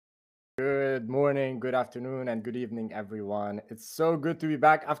Good morning, good afternoon, and good evening, everyone. It's so good to be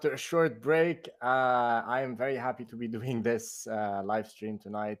back after a short break. I am very happy to be doing this live stream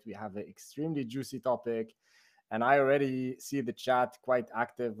tonight. We have an extremely juicy topic, and I already see the chat quite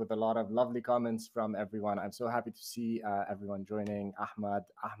active with a lot of lovely comments from everyone. I'm so happy to see everyone joining. Ahmad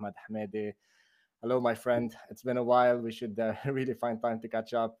Hamede. Hello, my friend. It's been a while. We should really find time to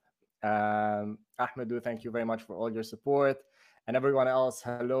catch up. Ahmedu, thank you very much for all your support. And everyone else,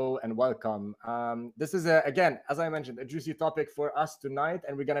 hello and welcome. This is, again, as I mentioned, a juicy topic for us tonight,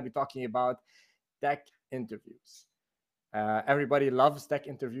 and we're going to be talking about tech interviews. Everybody loves tech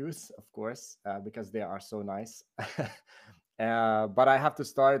interviews, of course, because they are so nice. But I have to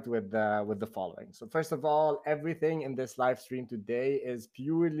start with the following. So first of all, everything in this live stream today is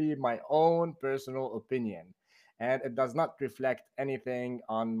purely my own personal opinion, and it does not reflect anything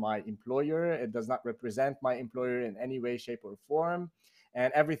on my employer. It does not represent my employer in any way, shape, or form.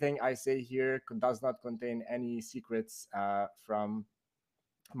 And everything I say here does not contain any secrets from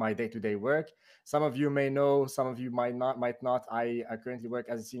my day-to-day work. Some of you may know, some of you might not. I currently work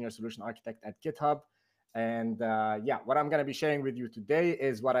as a senior solution architect at GitHub. And yeah, what I'm going to be sharing with you today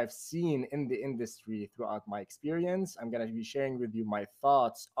is what I've seen in the industry throughout my experience. I'm going to be sharing with you my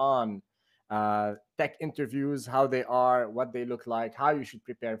thoughts on tech interviews, how they are, what they look like, how you should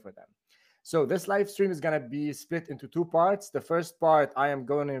prepare for them. So this live stream is going to be split into two parts. The first part, I am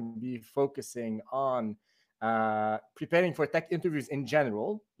going to be focusing on preparing for tech interviews in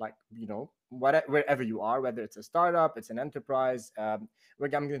general, like, wherever you are, whether it's a startup, it's an enterprise. I'm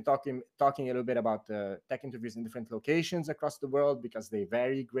going to talking a little bit about tech interviews in different locations across the world because they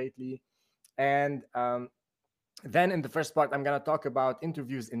vary greatly. And then in the first part, I'm going to talk about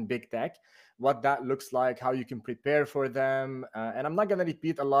interviews in big tech, what that looks like, how you can prepare for them. And I'm not going to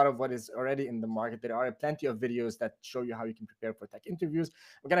repeat a lot of what is already in the market. There are plenty of videos that show you how you can prepare for tech interviews.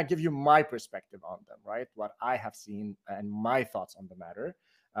 I'm going to give you my perspective on them, right? What I have seen and my thoughts on the matter.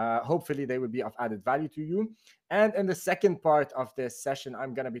 Hopefully, they will be of added value to you. And in the second part of this session,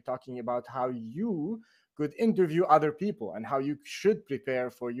 I'm going to be talking about how you could interview other people and how you should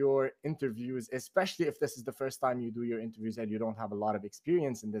prepare for your interviews, especially if this is the first time you do your interviews and you don't have a lot of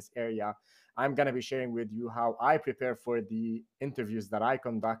experience in this area. I'm going to be sharing with you how I prepare for the interviews that I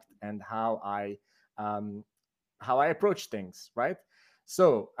conduct and um, how I approach things, right?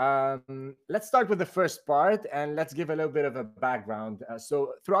 So let's start with the first part and let's give a little bit of a background.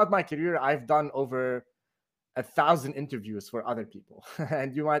 So throughout my career, I've done over 1,000 interviews for other people.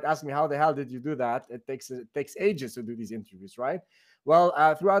 And you might ask me, how the hell did you do that? It takes ages to do these interviews, right? Well,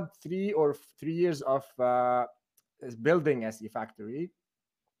 throughout 3 years of building SE Factory,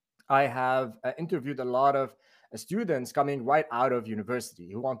 I have interviewed a lot of students coming right out of university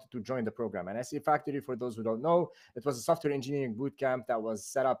who wanted to join the program. And SE Factory, for those who don't know, it was a software engineering bootcamp that was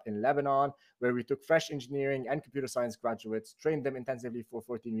set up in Lebanon, where we took fresh engineering and computer science graduates, trained them intensively for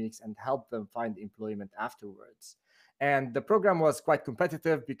 14 weeks, and helped them find employment afterwards. And the program was quite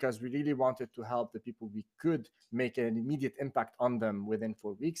competitive because we really wanted to help the people we could make an immediate impact on them within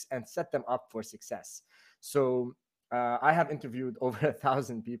 4 weeks and set them up for success. So I have interviewed over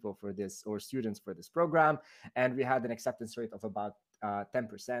 1,000 people for this, or students for this program, and we had an acceptance rate of about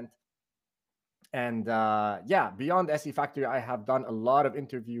 10%. And yeah, beyond SE Factory, I have done a lot of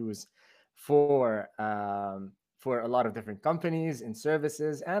interviews for a lot of different companies in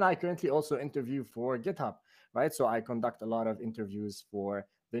services, and I currently also interview for GitHub, right? So I conduct a lot of interviews for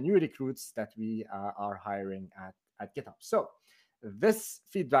the new recruits that we are hiring at GitHub. So this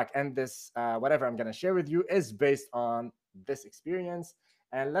feedback and this whatever I'm going to share with you is based on this experience.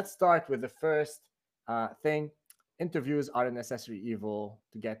 And let's start with the first thing. Interviews are a necessary evil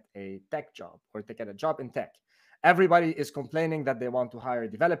to get a tech job or to get a job in tech. Everybody is complaining that they want to hire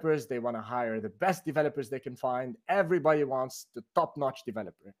developers. They want to hire the best developers they can find. Everybody wants the top-notch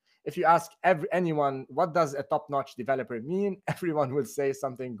developer. If you ask anyone, what does a top-notch developer mean? Everyone will say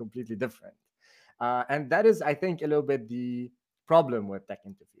something completely different. And that is, I think, a little bit the problem with tech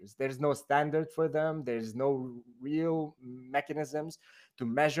interviews. There's no standard for them. There's no real mechanisms to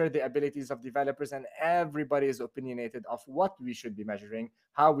measure the abilities of developers, and everybody is opinionated of what we should be measuring,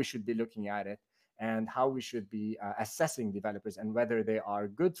 how we should be looking at it, and how we should be assessing developers and whether they are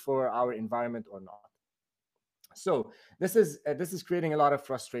good for our environment or not. So this is creating a lot of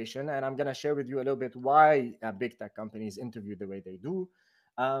frustration, and I'm going to share with you a little bit why big tech companies interview the way they do.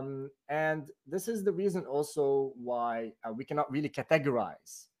 And this is the reason also why we cannot really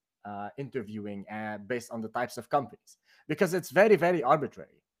categorize interviewing based on the types of companies, because it's very, very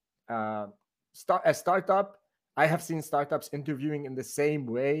arbitrary. Uh, a startup, I have seen startups interviewing in the same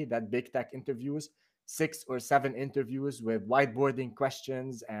way that big tech interviews. 6 or 7 interviews with whiteboarding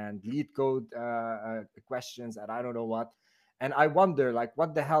questions and lead code questions and I don't know what. And I wonder, like,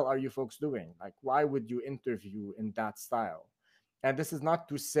 what the hell are you folks doing? Like, why would you interview in that style? And this is not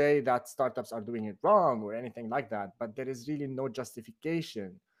to say that startups are doing it wrong or anything like that, but there is really no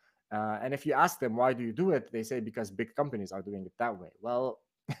justification. And if you ask them why do you do it, they say because big companies are doing it that way. Well,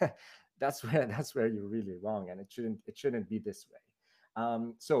 that's where you're really wrong, and it shouldn't be this way.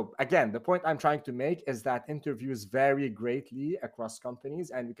 So again, the point I'm trying to make is that interviews vary greatly across companies,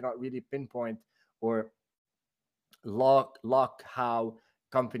 and we cannot really pinpoint or lock how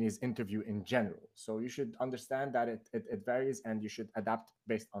companies interview in general. So you should understand that it varies, and you should adapt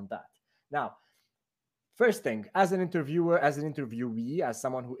based on that. Now, first thing, as an interviewer, as an interviewee, as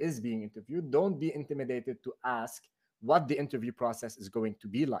someone who is being interviewed, don't be intimidated to ask what the interview process is going to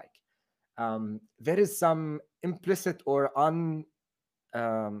be like. There is some implicit or um,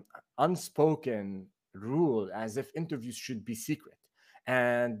 unspoken rule as if interviews should be secret,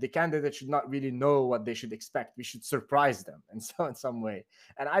 and the candidate should not really know what they should expect. We should surprise them and so in some way.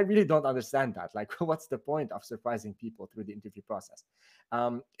 And I really don't understand that. Like, what's the point of surprising people through the interview process?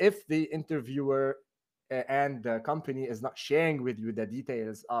 If the interviewer and the company is not sharing with you the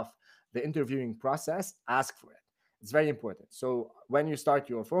details of the interviewing process, ask for it. It's very important. So when you start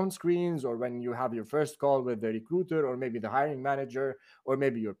your phone screens, or when you have your first call with the recruiter, or maybe the hiring manager, or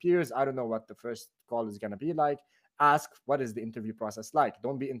maybe your peers, I don't know what the first call is going to be like, ask what is the interview process like.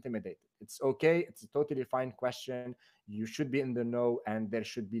 Don't be intimidated. It's okay. It's a totally fine question. You should be in the know, and there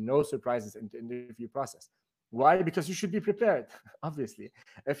should be no surprises in the interview process. Why? Because you should be prepared. Obviously,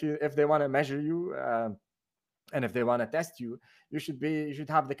 if they want to measure you, and if they want to test you, you should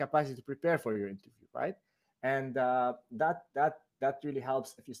have the capacity to prepare for your interview, right? And that really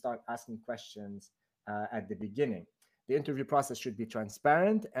helps if you start asking questions at the beginning. The interview process should be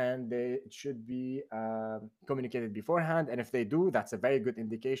transparent, and it should be communicated beforehand, and if they do, that's a very good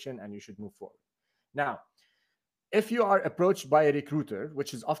indication, and you should move forward. Now, if you are approached by a recruiter,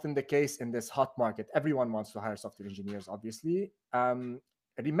 which is often the case in this hot market, everyone wants to hire software engineers, obviously.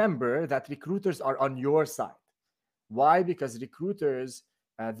 Remember that recruiters are on your side. Why? Because recruiters,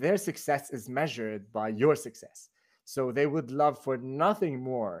 their success is measured by your success. So they would love for nothing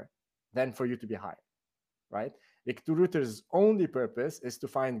more than for you to be hired, right? Recruiters' only purpose is to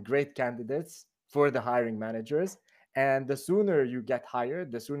find great candidates for the hiring managers. And the sooner you get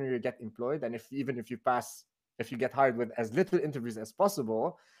hired, the sooner you get employed. And if you pass, if you get hired with as little interviews as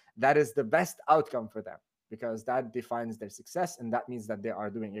possible, that is the best outcome for them, because that defines their success. And that means that they are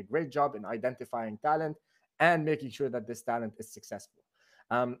doing a great job in identifying talent and making sure that this talent is successful.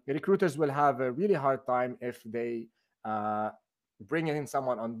 Recruiters will have a really hard time if they uh, bring in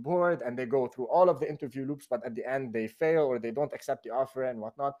someone on board and they go through all of the interview loops, but at the end they fail or they don't accept the offer and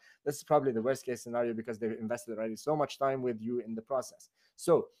whatnot. This is probably the worst case scenario, because they've invested already so much time with you in the process.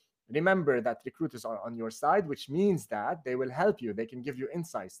 So remember that recruiters are on your side, which means that they will help you. They can give you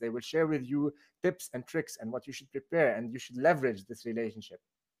insights. They will share with you tips and tricks and what you should prepare, and you should leverage this relationship.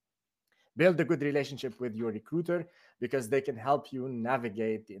 Build a good relationship with your recruiter, because they can help you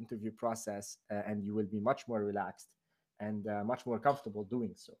navigate the interview process, and you will be much more relaxed and much more comfortable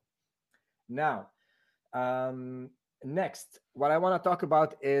doing so. Now, um, next, what I want to talk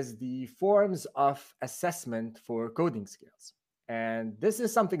about is the forms of assessment for coding skills. And this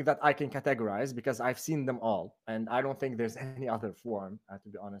is something that I can categorize because I've seen them all. And I don't think there's any other form, to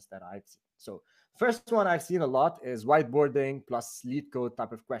be honest, that I've seen. So, first one I've seen a lot is whiteboarding plus lead code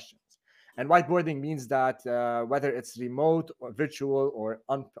type of questions. And whiteboarding means that whether it's remote or virtual or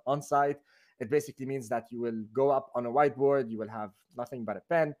on site, it basically means that you will go up on a whiteboard, you will have nothing but a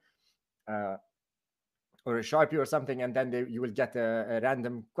pen, uh, or a sharpie or something, and then you will get a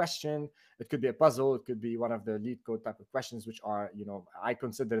random question. It could be a puzzle, it could be one of the lead code type of questions, which are, I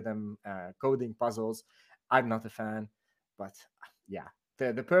consider them coding puzzles. I'm not a fan, but yeah,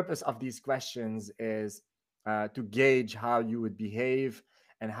 the purpose of these questions is to gauge how you would behave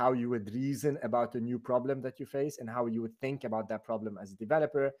and how you would reason about a new problem that you face, and how you would think about that problem as a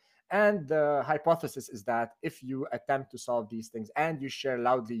developer. And the hypothesis is that if you attempt to solve these things and you share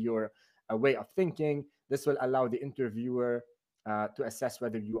loudly your way of thinking, this will allow the interviewer to assess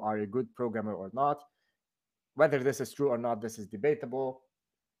whether you are a good programmer or not. Whether this is true or not, this is debatable.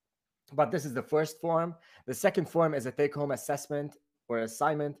 But this is the first form. The second form is a take home assessment or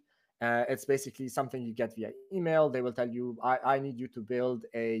assignment. It's basically something you get via email. They will tell you, I need you to build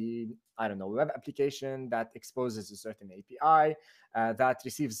a, I don't know, web application that exposes a certain API that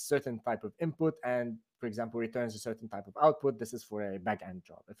receives certain type of input and, for example, returns a certain type of output. This is for a back-end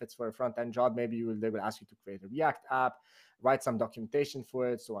job. If it's for a front-end job, maybe they will ask you to create a React app, write some documentation for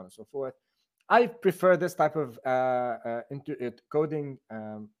it, so on and so forth. I prefer this type of coding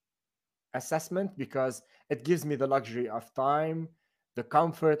assessment because it gives me the luxury of time, the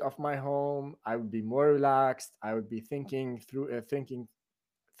comfort of my home. I would be more relaxed. I would be thinking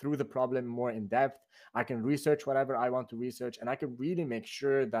through the problem more in depth. I can research whatever I want to research, and I can really make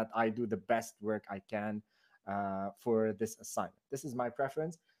sure that I do the best work I can for this assignment. This is my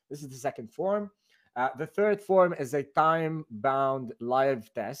preference. This is the second form. The third form is a time-bound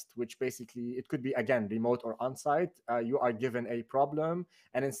live test, which basically it could be again remote or on-site. You are given a problem,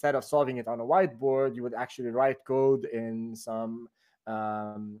 and instead of solving it on a whiteboard, you would actually write code in some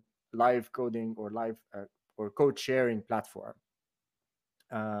um, live coding or live or code sharing platform.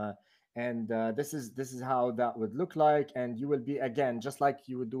 uh, and this is how that would look like, and you will be, again, just like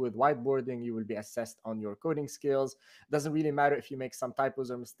you would do with whiteboarding, you will be assessed on your coding skills. Doesn't really matter if you make some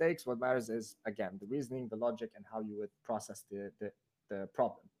typos or mistakes. What matters is, again, the reasoning, the logic, and how you would process the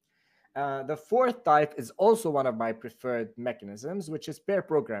problem. The fourth type is also one of my preferred mechanisms, which is pair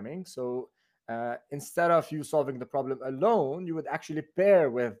programming. So instead of you solving the problem alone, you would actually pair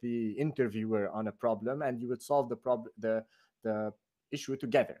with the interviewer on a problem, and you would solve the issue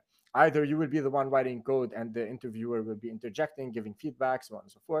together. Either you will be the one writing code and the interviewer will be interjecting, giving feedback, so on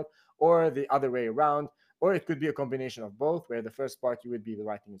and so forth, or the other way around. Or it could be a combination of both, where the first part you would be the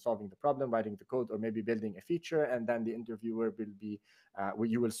writing and solving the problem, writing the code, or maybe building a feature, and then the interviewer will be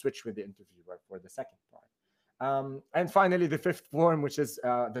you will switch with the interviewer for the second part. And finally, the fifth form, which is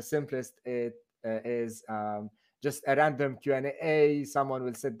the simplest, it is just a random Q&A. Someone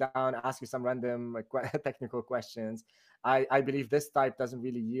will sit down, ask you some random technical questions. I believe this type doesn't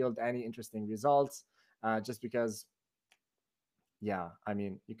really yield any interesting results, just because, yeah, I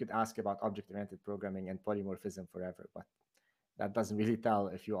mean, you could ask about object-oriented programming and polymorphism forever, but that doesn't really tell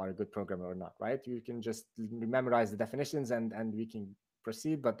if you are a good programmer or not, right? You can just memorize the definitions and we can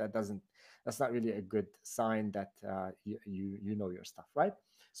proceed, but that's not really a good sign that you know your stuff, right?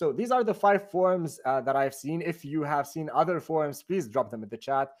 So these are the five forms that I've seen. If you have seen other forms, please drop them in the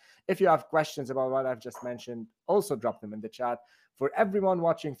chat. If you have questions about what I've just mentioned, also drop them in the chat. For everyone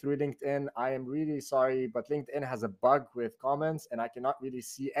watching through LinkedIn, I am really sorry, but LinkedIn has a bug with comments and I cannot really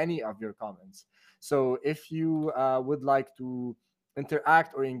see any of your comments. So if you would like to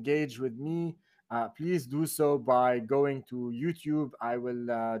interact or engage with me, please do so by going to YouTube. I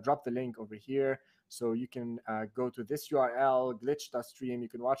will drop the link over here. So you can go to this URL, glitch.stream. You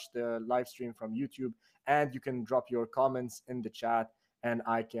can watch the live stream from YouTube, and you can drop your comments in the chat, and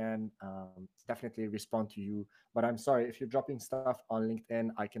I can definitely respond to you. But I'm sorry, if you're dropping stuff on LinkedIn,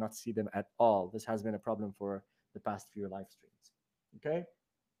 I cannot see them at all. This has been a problem for the past few live streams. Okay?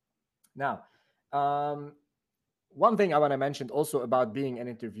 Now, um, one thing I want to mention also about being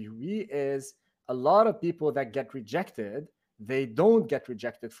an interviewee is a lot of people that get rejected, they don't get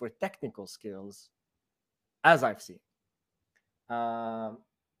rejected for technical skills, as I've seen. Um,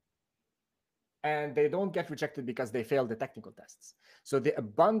 and they don't get rejected because they failed the technical tests. So the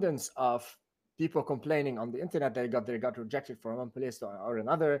abundance of people complaining on the internet that they got rejected from one place or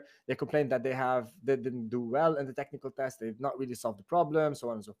another, they complained that they didn't do well in the technical test, they did not really solve the problem, so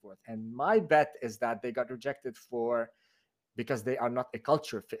on and so forth. And my bet is that they got rejected for because they are not a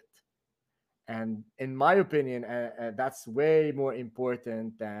culture fit. And in my opinion, that's way more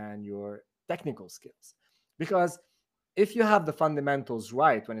important than your technical skills. Because if you have the fundamentals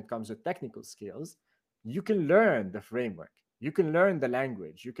right when it comes to technical skills, you can learn the framework, you can learn the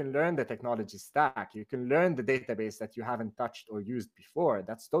language, you can learn the technology stack, you can learn the database that you haven't touched or used before.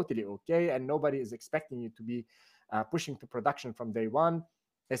 That's totally okay. And nobody is expecting you to be pushing to production from day one,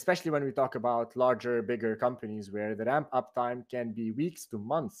 especially when we talk about larger, bigger companies where the ramp up time can be weeks to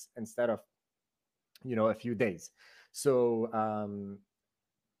months instead of a few days. So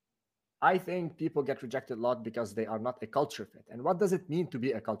I think people get rejected a lot because they are not a culture fit. And what does it mean to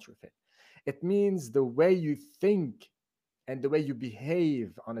be a culture fit? It means the way you think and the way you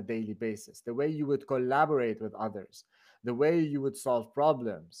behave on a daily basis, the way you would collaborate with others, the way you would solve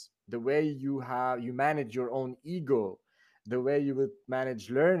problems, the way you manage your own ego, the way you would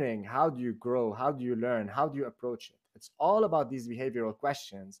manage learning. How do you grow? How do you learn? How do you approach it? It's all about these behavioral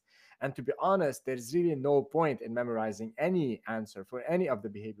questions. And to be honest, there's really no point in memorizing any answer for any of the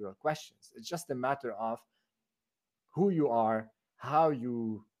behavioral questions. It's just a matter of who you are, how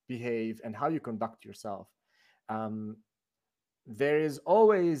you behave, and how you conduct yourself. Um, there is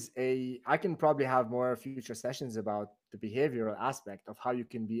always I can probably have more future sessions about the behavioral aspect of how you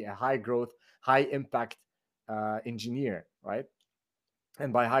can be a high growth, high impact engineer, right?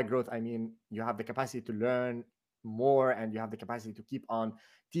 And by high growth, I mean you have the capacity to learn more and you have the capacity to keep on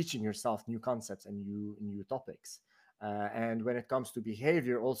teaching yourself new concepts and new topics. And when it comes to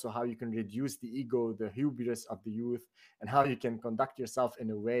behavior, also how you can reduce the ego, the hubris of the youth, and how you can conduct yourself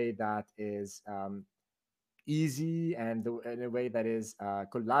in a way that is easy, and in a way that is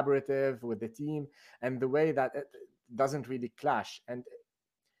collaborative with the team, and the way that it doesn't really clash. And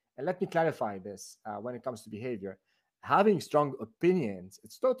let me clarify this when it comes to behavior. Having strong opinions,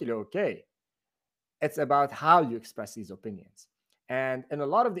 it's totally okay. It's about how you express these opinions. And in a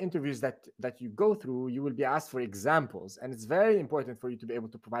lot of the interviews that you go through, you will be asked for examples, and it's very important for you to be able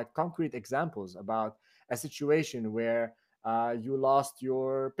to provide concrete examples about a situation where you lost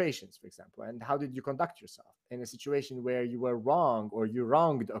your patience, for example, and how did you conduct yourself in a situation where you were wrong or you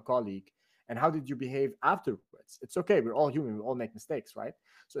wronged a colleague, and how did you behave afterwards. It's okay, we're all human, we all make mistakes, right?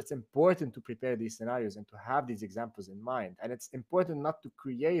 So it's important to prepare these scenarios and to have these examples in mind, and it's important not to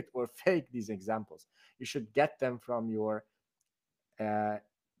create or fake these examples. You should get them from your uh,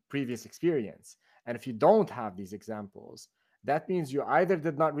 previous experience. And if you don't have these examples, that means you either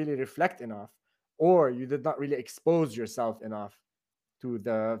did not really reflect enough, or you did not really expose yourself enough to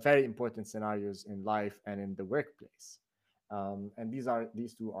the very important scenarios in life and in the workplace. And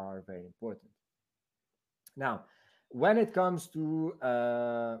these two are very important. Now, when it comes to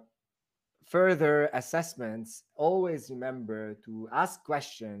further assessments, always remember to ask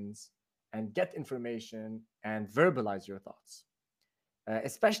questions and get information and verbalize your thoughts.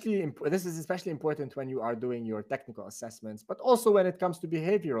 This is especially important when you are doing your technical assessments, but also when it comes to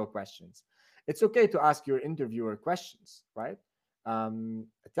behavioral questions. It's okay to ask your interviewer questions, right?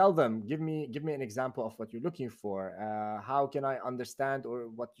 Tell them, give me an example of what you're looking for. How can I understand, or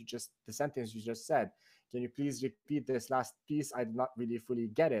what you just the sentence you just said? Can you please repeat this last piece? I did not really fully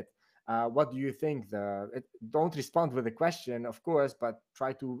get it. What do you think? Don't respond with a question, of course, but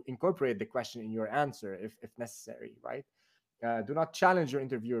try to incorporate the question in your answer if necessary, right? Do not challenge your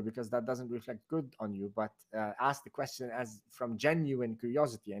interviewer, because that doesn't reflect good on you, but ask the question as from genuine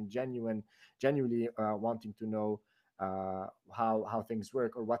curiosity and genuinely wanting to know how things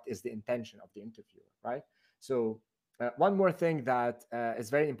work, or what is the intention of the interviewer, right? So one more thing that is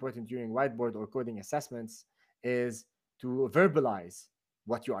very important during whiteboard or coding assessments is to verbalize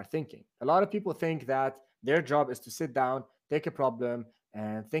what you are thinking. A lot of people think that their job is to sit down, take a problem,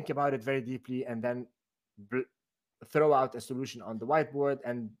 and think about it very deeply, and then throw out a solution on the whiteboard,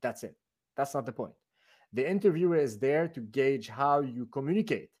 and that's it. That's not the point. The interviewer is there to gauge how you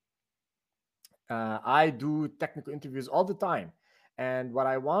communicate. I do technical interviews all the time, and what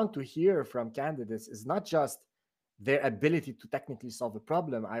I want to hear from candidates is not just their ability to technically solve a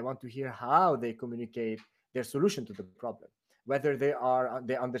problem. I want to hear how they communicate their solution to the problem, whether they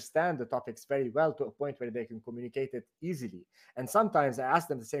understand the topics very well to a point where they can communicate it easily. And sometimes I ask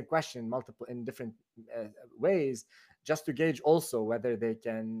them the same question multiple in different ways, just to gauge also whether they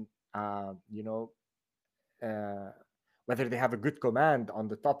can uh, whether they have a good command on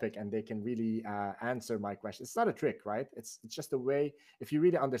the topic and they can really answer my question. It's not a trick, right? It's just a way. If you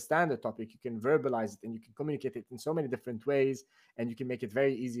really understand the topic, you can verbalize it and you can communicate it in so many different ways, and you can make it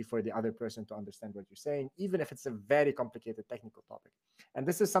very easy for the other person to understand what you're saying, even if it's a very complicated technical topic. And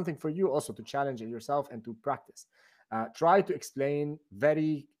this is something for you also to challenge yourself and to practice. Try to explain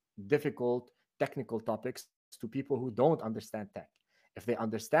very difficult technical topics to people who don't understand tech. If they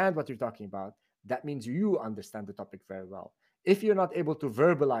understand what you're talking about, that means you understand the topic very well. If you're not able to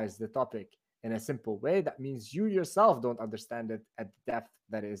verbalize the topic in a simple way, that means you yourself don't understand it at the depth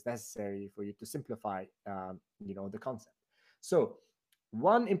that is necessary for you to simplify, the concept. So,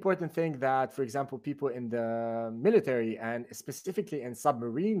 one important thing that, for example, people in the military and specifically in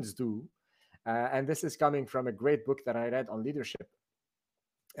submarines do, and this is coming from a great book that I read on leadership,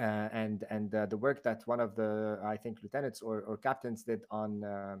 and the work that one of the, I think, lieutenants or captains did on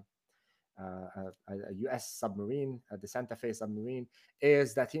a US submarine, the Santa Fe submarine,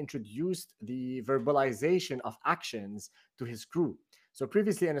 is that he introduced the verbalization of actions to his crew. So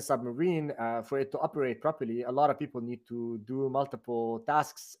previously in a submarine, for it to operate properly, a lot of people need to do multiple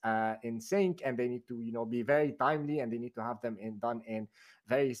tasks in sync, and they need to, be very timely, and they need to have them done in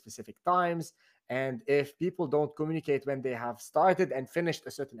very specific times. And if people don't communicate when they have started and finished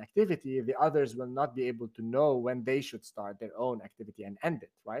a certain activity, the others will not be able to know when they should start their own activity and end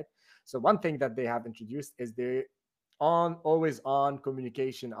it, right? So one thing that they have introduced is the always on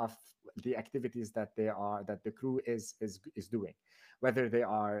communication of the activities that the crew is doing, whether they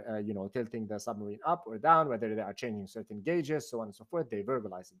are tilting the submarine up or down, whether they are changing certain gauges, so on and so forth. They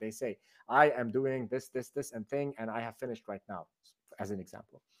verbalize it. They say, I am doing this and thing, and I have finished right now, as an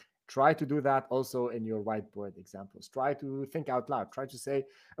example. Try to do that also in your whiteboard examples. Try to think out loud. Try to say,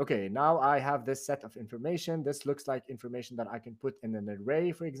 okay, now I have this set of information. This looks like information that I can put in an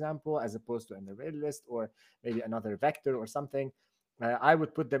array, for example, as opposed to an array list or maybe another vector or something. I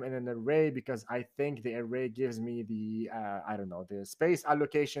would put them in an array because I think the array gives me the I don't know, the space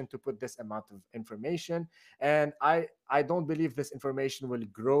allocation to put this amount of information, and I don't believe this information will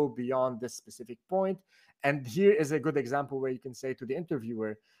grow beyond this specific point. And here is a good example where you can say to the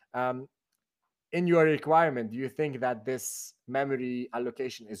interviewer, um, in your requirement, do you think that this memory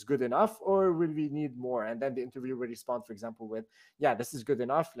allocation is good enough, or will we need more? And then the interviewer will respond, for example, with, yeah, this is good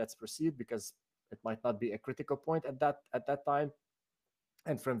enough, let's proceed, because it might not be a critical point at that time.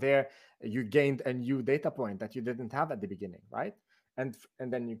 And from there, you gained a new data point that you didn't have at the beginning, right? And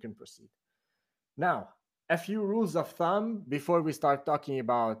then you can proceed. Now, a few rules of thumb before we start talking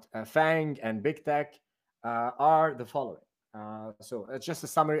about FANG and big tech are the following. So it's just a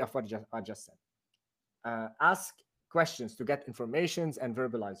summary of what I just said. Ask questions to get informations and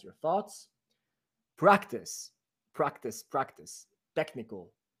verbalize your thoughts. Practice, practice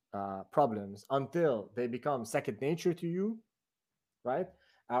technical problems until they become second nature to you, right?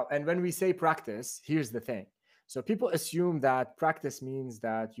 And when we say practice, here's the thing. So people assume that practice means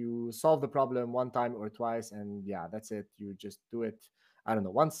that you solve the problem one time or twice, and yeah, that's it. You just do it, I don't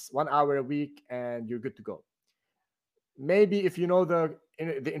know, once, 1 hour a week, and you're good to go. Maybe if you know the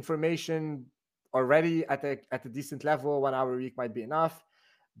information already at a decent level, 1 hour a week might be enough.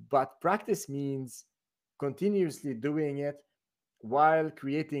 But practice means continuously doing it while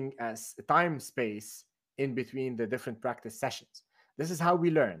creating a time space in between the different practice sessions. This is how we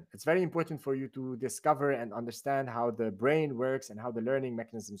learn. It's very important for you to discover and understand how the brain works and how the learning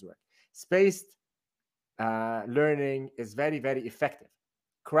mechanisms work. Spaced learning is very, very effective.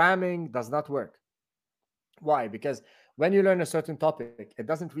 Cramming does not work. Why? Because when you learn a certain topic, it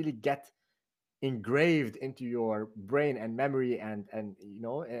doesn't really get engraved into your brain and memory and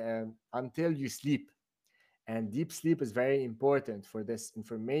until you sleep. And deep sleep is very important for this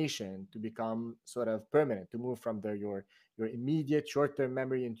information to become sort of permanent, to move from your immediate short-term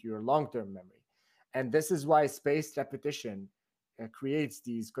memory into your long-term memory. And this is why spaced repetition creates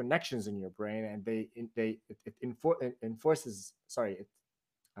these connections in your brain, and it enforces, sorry, it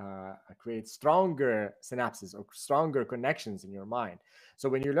create stronger synapses or stronger connections in your mind. So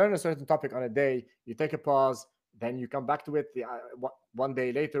when you learn a certain topic on a day, you take a pause, then you come back to it 1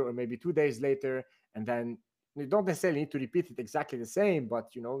 day later or maybe 2 days later, and then you don't necessarily need to repeat it exactly the same,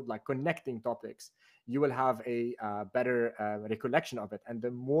 but like connecting topics, you will have a better recollection of it. And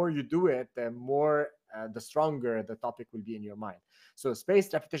the more you do it, the stronger the topic will be in your mind. So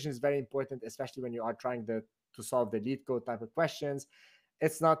spaced repetition is very important, especially when you are trying to solve the lead code type of questions.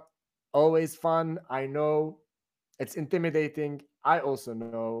 It's not always fun. I know it's intimidating. I also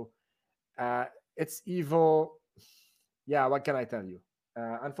know it's evil. Yeah, what can I tell you?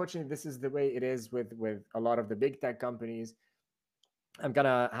 Unfortunately, this is the way it is with a lot of the big tech companies. I'm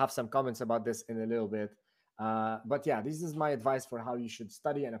gonna have some comments about this in a little bit. But yeah, this is my advice for how you should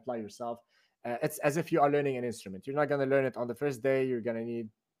study and apply yourself. It's as if you are learning an instrument. You're not gonna learn it on the first day. You're gonna need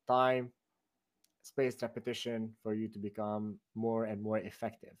time, spaced repetition for you to become more and more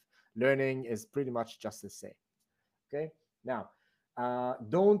effective. Learning is pretty much just the same. Okay. Now,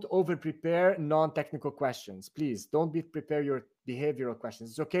 don't over prepare non-technical questions. Please don't prepare your behavioral questions.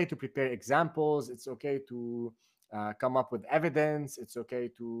 It's okay to prepare examples. It's okay to come up with evidence. It's okay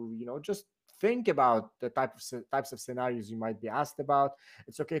to just think about the types of scenarios you might be asked about.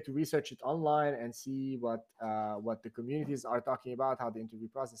 It's okay to research it online and see what the communities are talking about, how the interview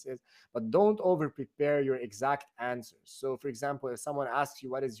process is. But don't over prepare your exact answers. So, for example, if someone asks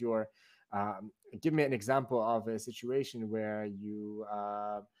you what is your give me an example of a situation where you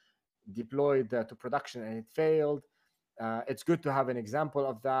deployed to production and it failed. It's good to have an example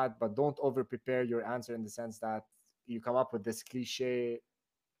of that, but don't over prepare your answer in the sense that you come up with this cliche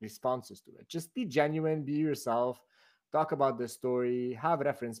responses to it. Just be genuine, be yourself, talk about the story, have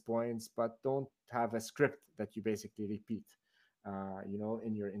reference points, but don't have a script that you basically repeat,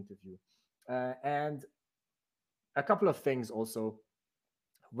 in your interview. And a couple of things also.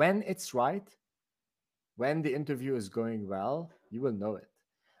 When it's right, when the interview is going well, you will know it.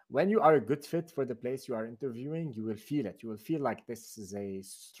 When you are a good fit for the place you are interviewing, you will feel it. You will feel like this is a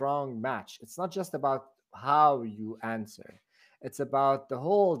strong match. It's not just about how you answer, it's about the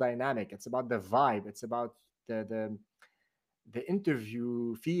whole dynamic, it's about the vibe, it's about the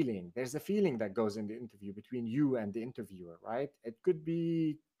interview feeling. There's a feeling that goes in the interview between you and the interviewer, right? It could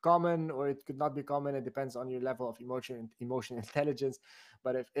be common or it could not be common. It depends on your level of emotional intelligence.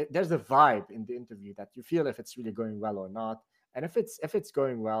 But if there's a vibe in the interview that you feel if it's really going well or not. And if it's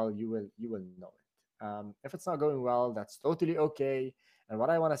going well, you will know it. If it's not going well, that's totally okay. And what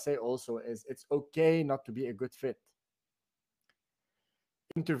I want to say also is it's okay not to be a good fit.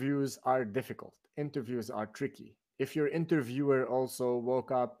 Interviews are difficult. Interviews are tricky. If your interviewer also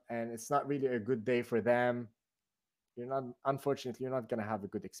woke up and it's not really a good day for them, you're not, unfortunately, you're not going to have a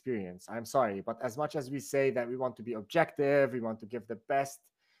good experience. I'm sorry, but as much as we say that we want to be objective, we want to give the best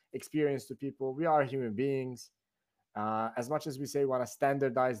experience to people, we are human beings. As much as we say we want to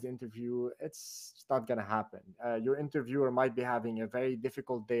standardize the interview, it's not going to happen. Your interviewer might be having a very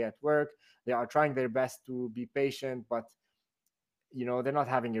difficult day at work. They are trying their best to be patient, but they're not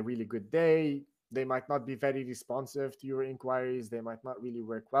having a really good day. They might not be very responsive to your inquiries. They might not really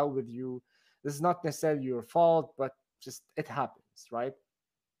work well with you. This is not necessarily your fault, but just it happens, right?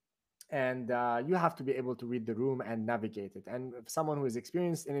 And you have to be able to read the room and navigate it. And if someone who is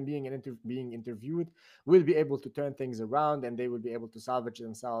experienced in being interviewed will be able to turn things around, and they will be able to salvage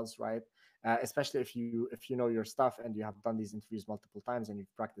themselves, right? Especially if you know your stuff and you have done these interviews multiple times and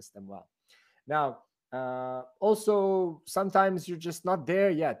you've practiced them well. Now, also sometimes you're just not there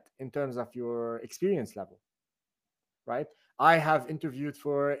yet in terms of your experience level, right? I have interviewed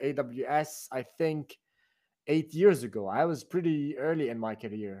for AWS, I think 8 years ago. I was pretty early in my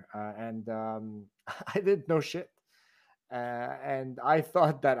career, and I did no shit. And I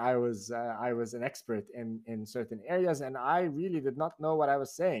thought that I was an expert in certain areas, and I really did not know what I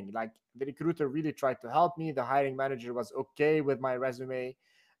was saying. Like, the recruiter really tried to help me. The hiring manager was okay with my resume,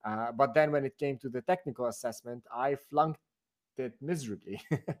 but then when it came to the technical assessment, I flunked it miserably.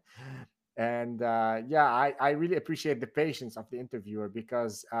 And yeah, I really appreciate the patience of the interviewer,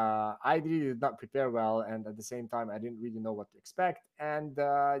 because I really did not prepare well, and at the same time I didn't really know what to expect. And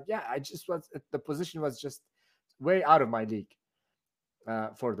yeah, I just was the position was just way out of my league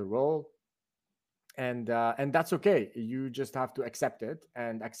for the role. And that's okay. You just have to accept it,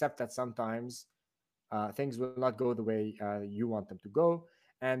 and accept that sometimes things will not go the way you want them to go.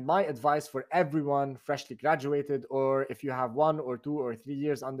 And my advice for everyone freshly graduated, or if you have 1 or 2 or 3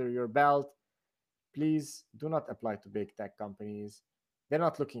 years under your belt, please do not apply to big tech companies. They're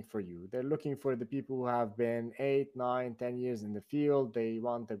not looking for you. They're looking for the people who have been 8, 9, 10 years in the field. They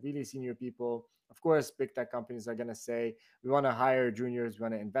want the really senior people. Of course, big tech companies are going to say, we want to hire juniors, we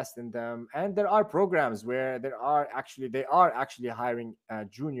want to invest in them. And there are programs where they are actually hiring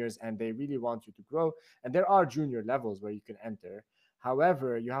juniors, and they really want you to grow. And there are junior levels where you can enter.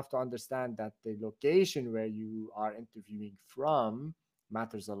 However, you have to understand that the location where you are interviewing from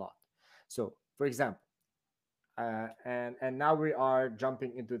matters a lot. So, for example, and now we are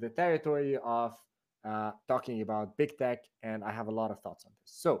jumping into the territory of talking about big tech, and I have a lot of thoughts on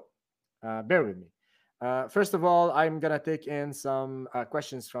this. So, bear with me. First of all, I'm gonna take in some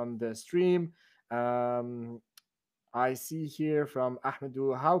questions from the stream. Um, I see here from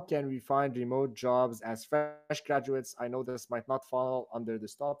Ahmedu, how can we find remote jobs as fresh graduates? I know this might not fall under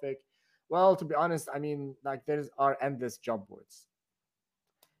this topic. Well, to be honest, I mean, like, there's are endless job boards.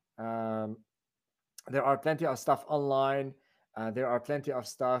 Um, there are plenty of stuff online. There are plenty of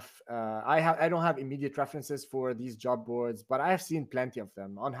stuff. I don't have immediate references for these job boards, but I have seen plenty of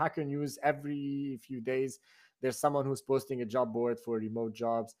them on Hacker News. Every few days there's someone who's posting a job board for remote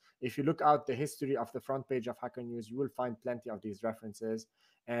jobs. If you look out the history of the front page of Hacker News, you will find plenty of these references.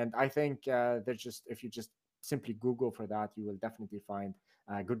 And I think there's just if you just simply Google for that, you will definitely find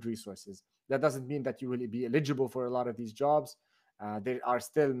good resources. That doesn't mean that you will be eligible for a lot of these jobs. There are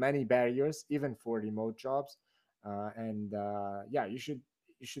still many barriers, even for remote jobs, and yeah, you should.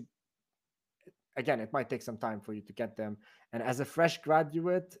 Again, it might take some time for you to get them, and as a fresh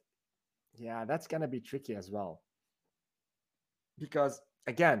graduate, yeah, that's gonna be tricky as well. Because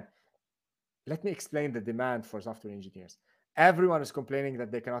again, let me explain the demand for software engineers. Everyone is complaining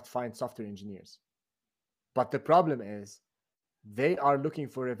that they cannot find software engineers, but the problem is they are looking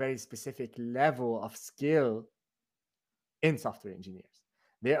for a very specific level of skill in software engineers.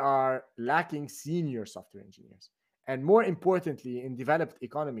 They are lacking senior software engineers. And more importantly, in developed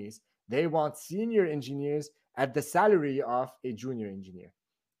economies, they want senior engineers at the salary of a junior engineer.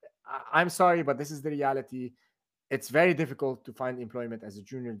 I'm sorry, but this is the reality. It's very difficult to find employment as a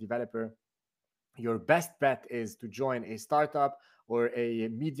junior developer. Your best bet is to join a startup or a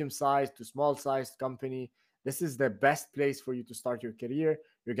medium sized to small sized company. This is the best place for you to start your career.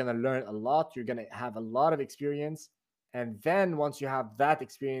 You're going to learn a lot, you're going to have a lot of experience. And then once you have that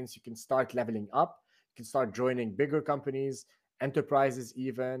experience, you can start leveling up. You can start joining bigger companies, enterprises,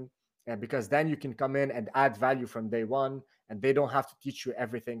 even. because then you can come in and add value from day one, and they don't have to teach you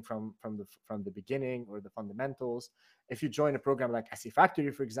everything from the beginning or the fundamentals. If you join a program like SE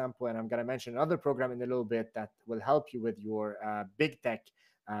Factory, for example, and I'm going to mention another program in a little bit that will help you with your big tech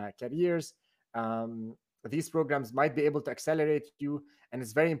careers, these programs might be able to accelerate you. And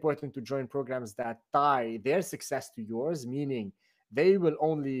it's very important to join programs that tie their success to yours, meaning they will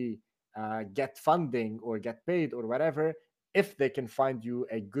only get funding or get paid or whatever if they can find you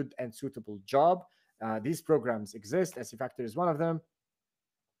a good and suitable job. These programs exist. SE Factor is one of them.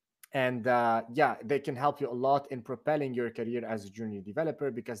 And yeah, they can help you a lot in propelling your career as a junior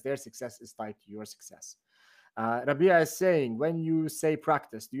developer because their success is tied to your success. Rabia is saying, when you say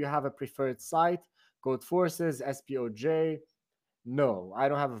practice, do you have a preferred site? Code Forces, SPOJ? No, I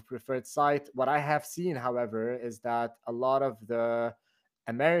don't have a preferred site. What I have seen, however, is that a lot of the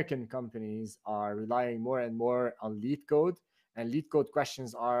American companies are relying more and more on lead code, and lead code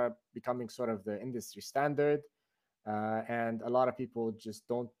questions are becoming sort of the industry standard. And a lot of people just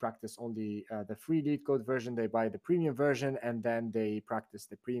don't practice only the free lead code version. They buy the premium version and then they practice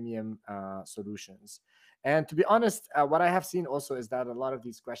the premium solutions. And to be honest, what I have seen also is that a lot of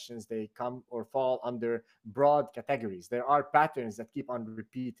these questions, they come or fall under broad categories. There are patterns that keep on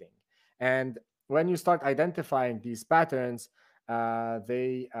repeating. And when you start identifying these patterns,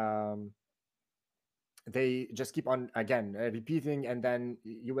 they just keep on again repeating, and then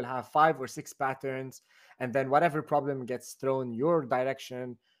you will have 5 or 6 patterns, and then whatever problem gets thrown your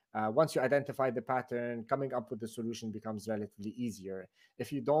direction, once you identify the pattern, coming up with the solution becomes relatively easier.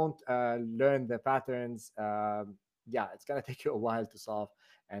 If you don't learn the patterns, yeah, it's going to take you a while to solve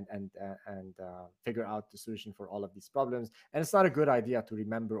and figure out the solution for all of these problems. And it's not a good idea to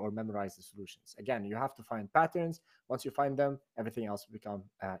remember or memorize the solutions. Again, you have to find patterns. Once you find them, everything else will become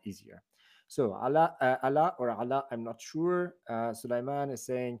easier. So Allah or Allah, I'm not sure. Sulaiman is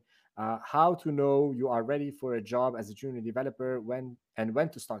saying, how to know you are ready for a job as a junior developer, when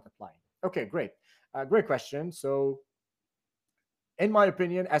to start applying. Okay, great. Great question. So in my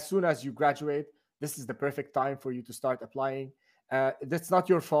opinion, as soon as you graduate, this is the perfect time for you to start applying. That's not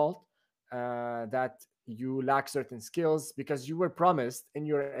your fault that you lack certain skills, because you were promised in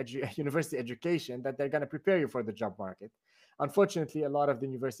your university education that they're going to prepare you for the job market. Unfortunately, a lot of the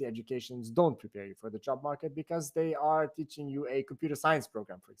university educations don't prepare you for the job market because they are teaching you a computer science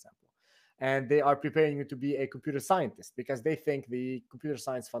program, for example. And they are preparing you to be a computer scientist because they think the computer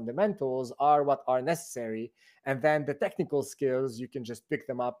science fundamentals are what are necessary, and then the technical skills you can just pick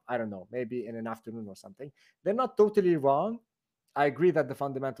them up, I don't know, maybe in an afternoon or something. They're not totally wrong. I agree that the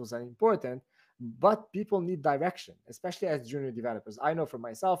fundamentals are important, but people need direction, especially as junior developers. I know for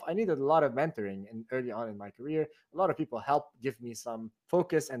myself, I needed a lot of mentoring early on in my career. A lot of people helped give me some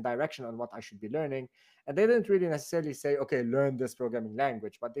focus and direction on what I should be learning. And they didn't really necessarily say, okay, learn this programming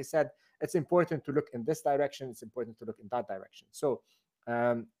language, but they said it's important to look in this direction, it's important to look in that direction. So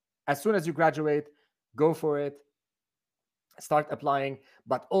um, as soon as you graduate, go for it, start applying,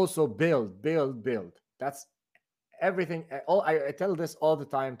 but also build. That's everything. I tell this all the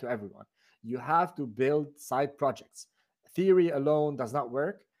time to everyone. You have to build side projects. Theory alone does not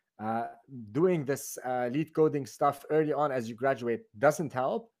work. uh, Doing this lead coding stuff early on as you graduate doesn't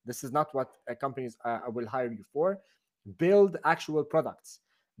help. This is not what companies will hire you for. Build actual products,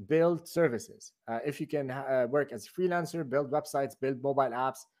 build services. If you can work as a freelancer, build websites, build mobile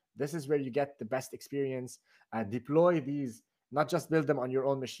apps. This is where you get the best experience. Deploy these, not just build them on your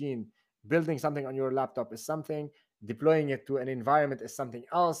own machine. Building something on your laptop is something, deploying it to an environment is something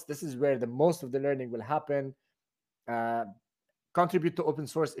else. This is where the most of the learning will happen. Uh, Contribute to open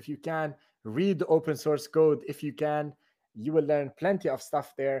source if you can, read the open source code if you can. You will learn plenty of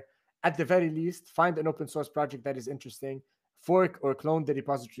stuff there. At the very least, find an open source project that is interesting, fork or clone the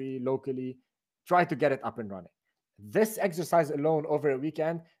repository locally, try to get it up and running. This exercise alone over a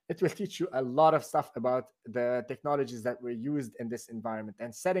weekend, it will teach you a lot of stuff about the technologies that were used in this environment.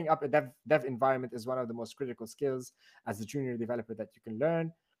 And setting up a dev environment is one of the most critical skills as a junior developer that you can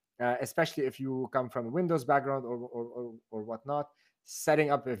learn, especially if you come from a Windows background or whatnot. Setting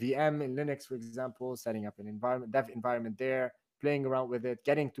up a VM in Linux, for example, setting up an environment, dev environment there, playing around with it,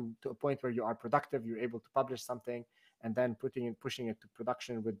 getting to a point where you are productive, you're able to publish something, and then pushing it to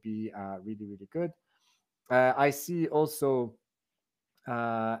production would be really, really good. I see also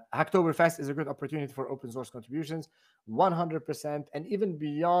Hacktoberfest is a good opportunity for open source contributions, 100%. And even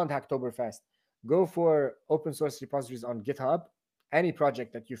beyond Hacktoberfest, go for open source repositories on GitHub, any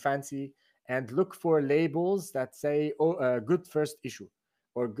project that you fancy, and look for labels that say, oh, good first issue,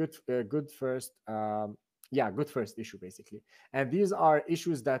 or good first, yeah, good first issue, basically. And these are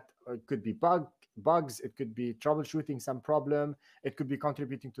issues that could be bug bugs, it could be troubleshooting some problem, it could be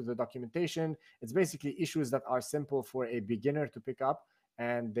contributing to the documentation. It's basically issues that are simple for a beginner to pick up,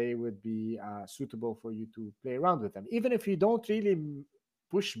 and they would be suitable for you to play around with them. Even if you don't really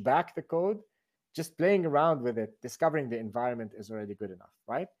push back the code, just playing around with it, discovering the environment is already good enough,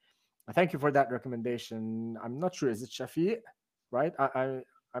 right? Thank you for that recommendation. I'm not sure, is it Shafi, right?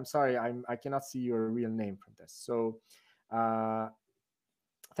 I'm sorry, I cannot see your real name from this. So, uh,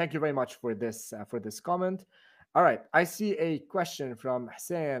 thank you very much for this comment. All right, I see a question from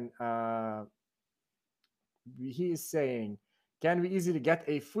Hussein. He is saying, can we easily get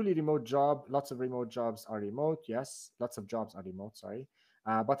a fully remote job? Lots of remote jobs are remote. Yes, lots of jobs are remote. Sorry,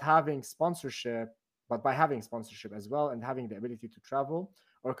 but having sponsorship, but by having sponsorship as well and having the ability to travel,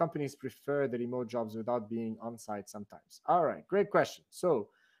 or companies prefer the remote jobs without being on site sometimes. All right, great question. So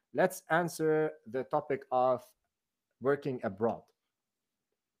let's answer the topic of working abroad.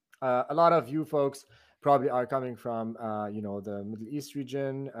 A lot of you folks probably are coming from the Middle East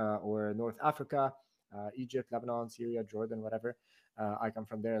region or North Africa, Egypt, Lebanon, Syria, Jordan, whatever. I come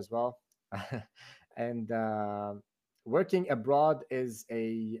from there as well. And working abroad is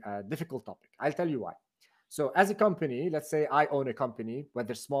a difficult topic. I'll tell you why. So as a company, let's say I own a company,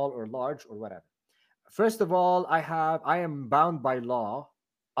 whether small or large or whatever. First of all, I am bound by law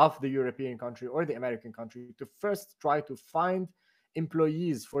of the European country or the American country to first try to find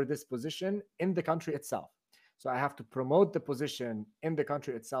employees for this position in the country itself. So I have to promote the position in the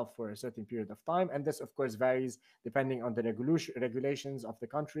country itself for a certain period of time, and this of course varies depending on the regulations of the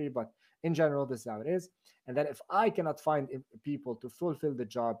country, but in general this is how it is. And then if I cannot find people to fulfill the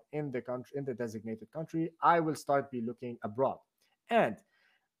job in the country, in the designated country, I will start be looking abroad. And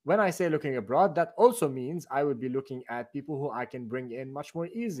when I say looking abroad, that also means I would be looking at people who I can bring in much more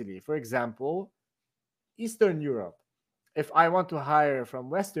easily. For example, Eastern Europe. If I want to hire from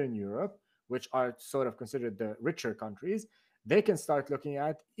Western Europe, which are sort of considered the richer countries, they can start looking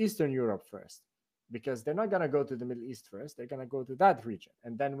at Eastern Europe first, because they're not going to go to the Middle East first. They're going to go to that region.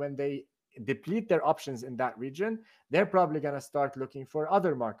 And then when they deplete their options in that region, they're probably going to start looking for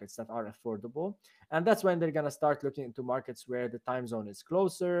other markets that are affordable. And that's when they're going to start looking into markets where the time zone is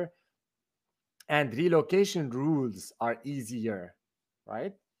closer and relocation rules are easier,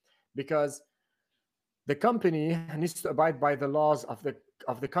 right? Because the company needs to abide by the laws of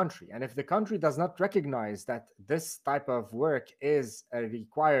the country, and if the country does not recognize that this type of work is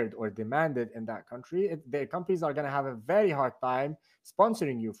required or demanded in that country, the companies are going to have a very hard time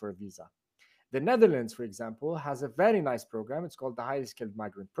sponsoring you for a visa. The Netherlands, for example, has a very nice program. It's called the Highly Skilled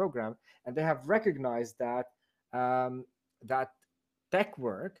Migrant Program, and they have recognized that that tech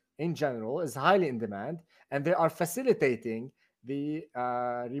work in general is highly in demand, and they are facilitating the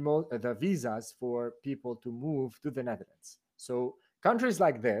visas for people to move to the Netherlands. So countries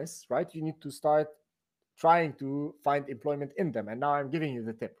like this, right? You need to start trying to find employment in them. And now I'm giving you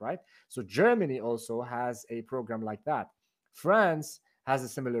the tip, right? So Germany also has a program like that. France has a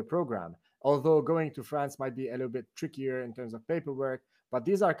similar program, although going to France might be a little bit trickier in terms of paperwork. But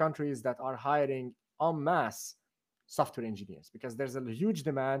these are countries that are hiring en masse software engineers because there's a huge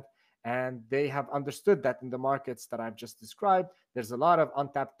demand, and they have understood that in the markets that I've just described, there's a lot of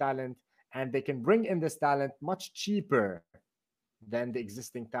untapped talent, and they can bring in this talent much cheaper than the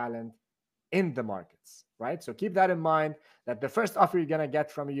existing talent in the markets, right? So keep that in mind, that the first offer you're gonna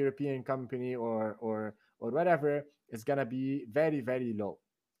get from a European company or whatever is gonna be very, very low.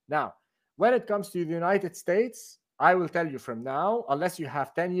 Now, when it comes to the United States, I will tell you from now, unless you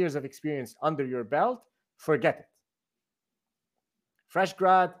have 10 years of experience under your belt, forget it. Fresh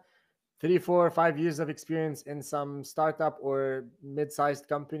grad, 3, 4, 5 years of experience in some startup or mid-sized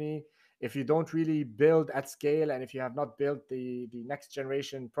company. If you don't really build at scale, and if you have not built the next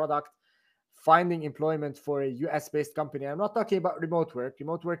generation product, finding employment for a US based company, I'm not talking about remote work.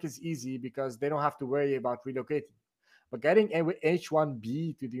 Remote work is easy because they don't have to worry about relocating. But getting a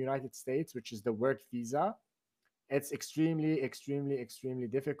H1B to the United States, which is the work visa, it's extremely, extremely, extremely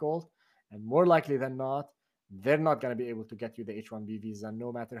difficult. And more likely than not, they're not going to be able to get you the H1B visa,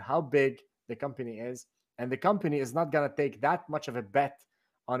 no matter how big the company is. And the company is not going to take that much of a bet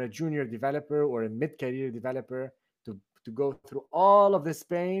on a junior developer or a mid career developer to go through all of this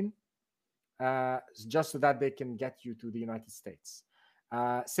pain just so that they can get you to the United States.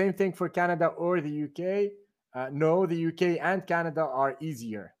 Same thing for Canada or the UK. No, the UK and Canada are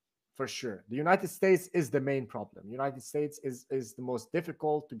easier for sure. The United States is the main problem. United States is the most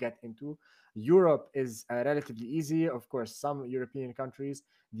difficult to get into. Europe is relatively easy. Of course, some European countries.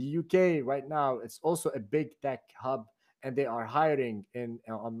 The UK right now, it's also a big tech hub. and they are hiring in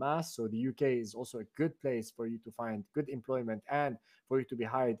en masse. So the UK is also a good place for you to find good employment and for you to be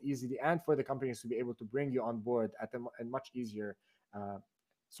hired easily, and for the companies to be able to bring you on board at a much easier, uh,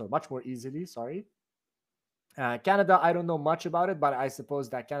 so much more easily. Sorry. Canada, I don't know much about it, but I suppose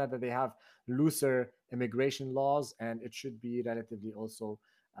that Canada, they have looser immigration laws, and it should be relatively also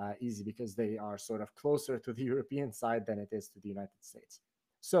easy because they are sort of closer to the European side than it is to the United States.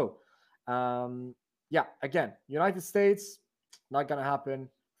 So, um, yeah, again, United States, not gonna happen.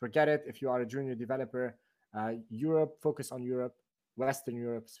 Forget it. If you are a junior developer, Europe, focus on Europe, Western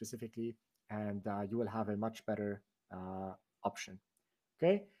Europe specifically, and you will have a much better option.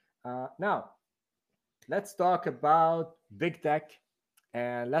 Okay. Now, let's talk about big tech,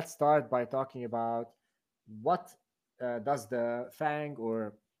 and let's start by talking about what does the FANG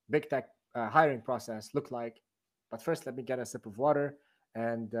or big tech hiring process look like. But first, let me get a sip of water.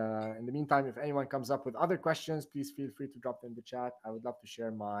 And in the meantime, if anyone comes up with other questions, please feel free to drop them in the chat. I would love to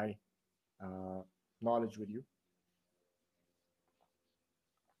share my uh, knowledge with you.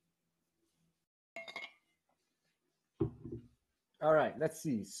 All right, let's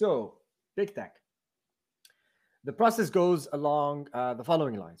see. So, big tech. The process goes along the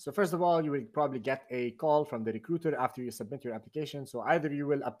following lines. So, first of all, you will probably get a call from the recruiter after you submit your application. So, either you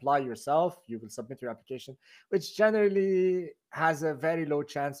will apply yourself, you will submit your application, which generally has a very low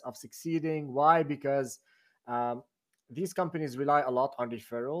chance of succeeding. Why? Because um, these companies rely a lot on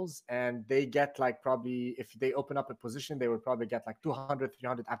referrals, and they get like probably, if they open up a position, they will probably get like 200,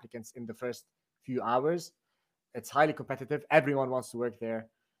 300 applicants in the first few hours. It's highly competitive. Everyone wants to work there.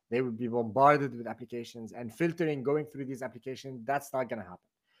 They will be bombarded with applications, and filtering, going through these applications, that's not going to happen.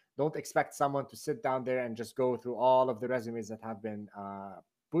 Don't expect someone to sit down there and just go through all of the resumes that have been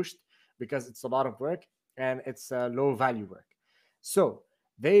pushed, because it's a lot of work and it's low value work. So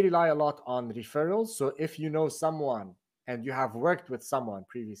they rely a lot on referrals. So if you know someone and you have worked with someone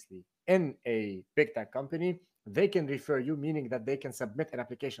previously in a big tech company, they can refer you, meaning that they can submit an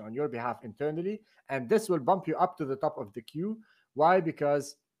application on your behalf internally, and this will bump you up to the top of the queue. Why?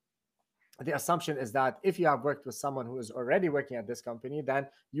 Because the assumption is that if you have worked with someone who is already working at this company, then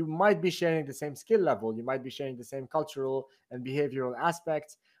you might be sharing the same skill level, you might be sharing the same cultural and behavioral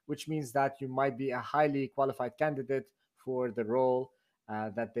aspects, which means that you might be a highly qualified candidate for the role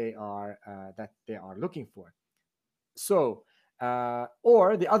that they are looking for. So,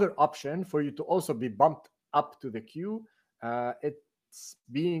 or the other option for you to also be bumped up to the queue, it's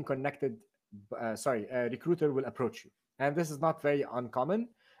being connected. Sorry, a recruiter will approach you, and this is not very uncommon,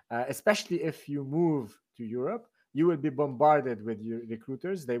 especially if you move to Europe. You will be bombarded with your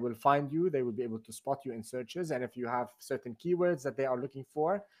recruiters. They will find you. They will be able to spot you in searches, and if you have certain keywords that they are looking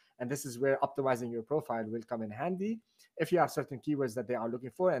for, and this is where optimizing your profile will come in handy. If you have certain keywords that they are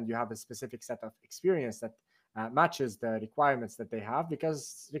looking for, and you have a specific set of experience that matches the requirements that they have,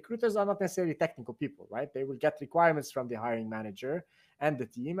 because recruiters are not necessarily technical people, right? They will get requirements from the hiring manager and the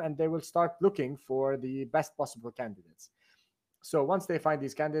team, and they will start looking for the best possible candidates. So once they find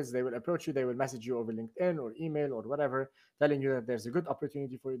these candidates, they will approach you, they will message you over LinkedIn or email or whatever, telling you that there's a good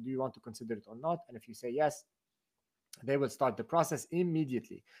opportunity for you. Do you want to consider it or not? And if you say yes, they will start the process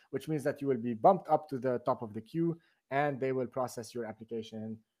immediately, which means that you will be bumped up to the top of the queue, and they will process your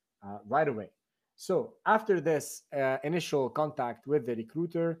application right away. So after this initial contact with the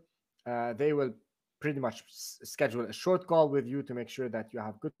recruiter, they will pretty much schedule a short call with you to make sure that you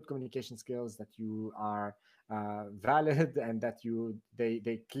have good communication skills, that you are valid, and that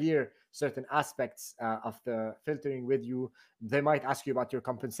they clear certain aspects of the filtering with you. They might ask you about your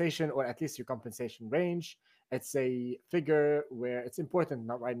compensation, or at least your compensation range. It's a figure where it's important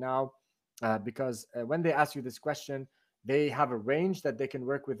not right now, because when they ask you this question, they have a range that they can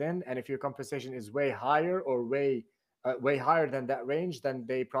work within, and if your compensation is way higher or way higher than that range, then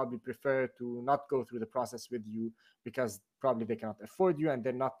they probably prefer to not go through the process with you, because probably they cannot afford you and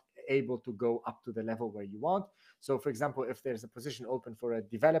they're not able to go up to the level where you want. So for example, if there's a position open for a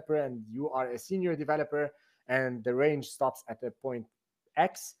developer and you are a senior developer, and the range stops at a point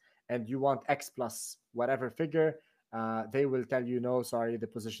X, and you want X plus whatever figure, they will tell you, no, sorry, the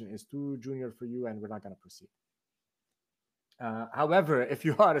position is too junior for you and we're not going to proceed. However, if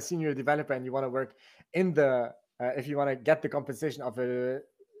you are a senior developer and you want to work in the, if you want to get the compensation of a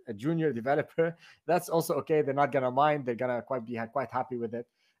junior developer, that's also okay. They're not gonna mind. They're gonna quite happy with it.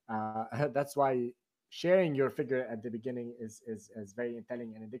 That's why sharing your figure at the beginning is very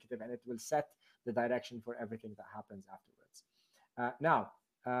telling and indicative, and it will set the direction for everything that happens afterwards. Now,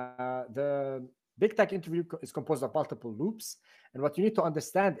 the big tech interview is composed of multiple loops, and what you need to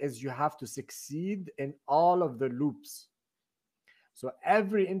understand is you have to succeed in all of the loops. So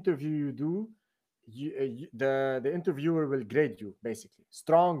every interview you do, the interviewer will grade you basically.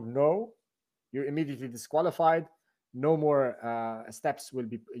 Strong, no, you're immediately disqualified. No more steps will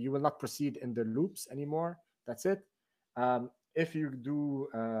be. You will not proceed in the loops anymore. That's it. If you do,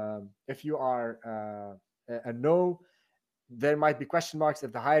 if you are a no, there might be question marks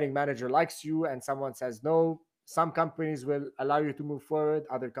if the hiring manager likes you and someone says no. Some companies will allow you to move forward,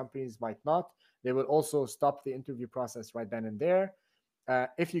 other companies might not. They will also stop the interview process right then and there.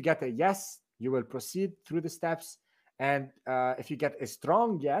 If you get a yes, you will proceed through the steps. And if you get a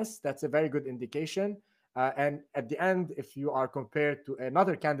strong yes, that's a very good indication. And at the end, if you are compared to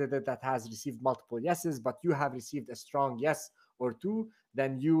another candidate that has received multiple yeses, but you have received a strong yes or two,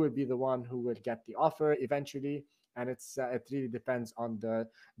 then you will be the one who will get the offer eventually. And it really depends on the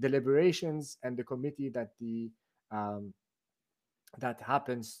deliberations and the committee um, that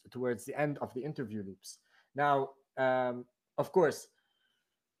happens towards the end of the interview loops. Now, of course,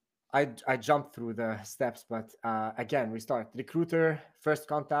 I jumped through the steps, but again, we start recruiter, first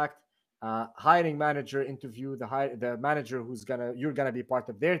contact, hiring manager interview. The manager you're gonna be part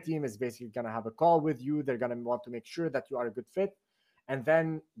of their team is basically gonna have a call with you. They're gonna want to make sure that you are a good fit, and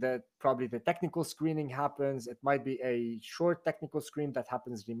then probably the technical screening happens. It might be a short technical screen that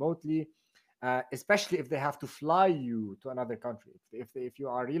happens remotely. Especially if they have to fly you to another country. If you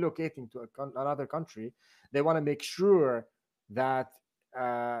are relocating to another country, they want to make sure that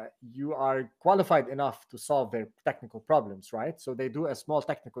you are qualified enough to solve their technical problems, right? So they do a small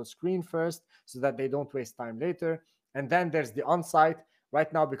technical screen first so that they don't waste time later. And then there's the on site.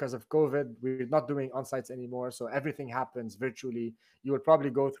 Right now, because of COVID, we're not doing on sites anymore. So everything happens virtually. You will probably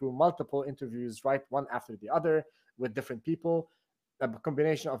go through multiple interviews, right? One after the other with different people. A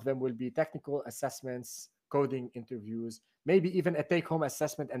combination of them will be technical assessments, coding interviews, maybe even a take home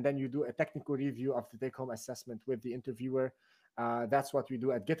assessment. And then you do a technical review of the take home assessment with the interviewer. That's what we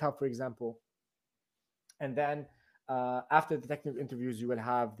do at GitHub, for example. And then after the technical interviews, you will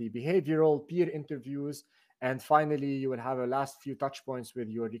have the behavioral peer interviews. And finally, you will have a last few touch points with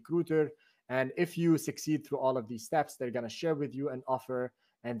your recruiter. And if you succeed through all of these steps, they're going to share with you an offer.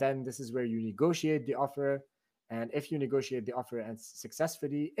 And then this is where you negotiate the offer. And if you negotiate the offer and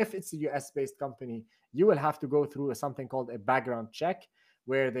successfully, if it's a US based company, you will have to go through something called a background check,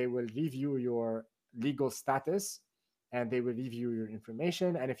 where they will review your legal status and they will review your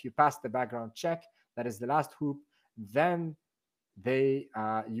information. And if you pass the background check, that is the last hoop, then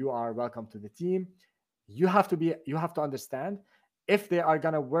you are welcome to the team. You have to understand, if they are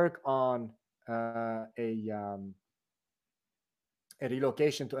going to work on a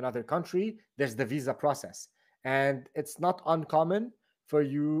relocation to another country, there's the visa process. And it's not uncommon for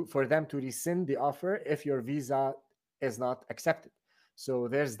them to rescind the offer if your visa is not accepted. So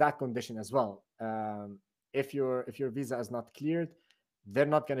there's that condition as well. If your visa is not cleared, they're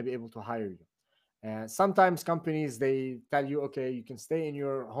not going to be able to hire you. Sometimes companies, they tell you, okay, you can stay in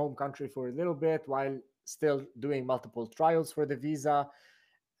your home country for a little bit while still doing multiple trials for the visa.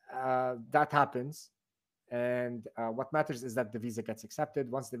 That happens. And what matters is that the visa gets accepted.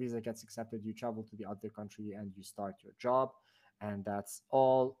 Once the visa gets accepted, you travel to the other country and you start your job, and that's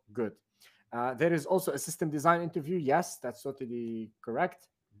all good. There is also a system design interview. Yes, that's totally correct,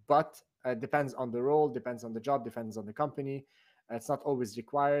 but depends on the role, depends on the job, depends on the company. It's not always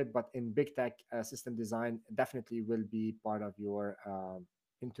required, but in big tech, system design definitely will be part of your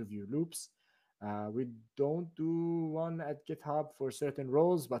interview loops. We don't do one at GitHub for certain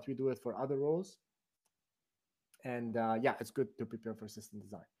roles, but we do it for other roles. And yeah, it's good to prepare for system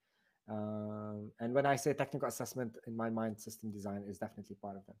design. And when I say technical assessment, in my mind, system design is definitely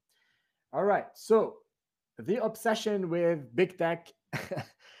part of them. All right, so the obsession with big tech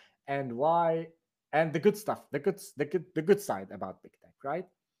and why, and the good stuff, the good side about big tech, right?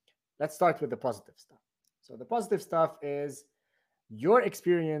 Let's start with the positive stuff. So the positive stuff is your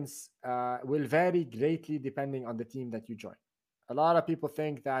experience will vary greatly depending on the team that you join. A lot of people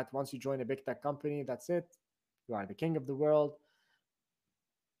think that once you join a big tech company, that's it. You are the king of the world.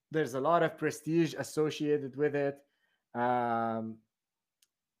 There's a lot of prestige associated with it. Um,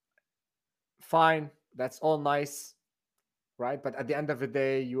 Fine, that's all nice, right? But at the end of the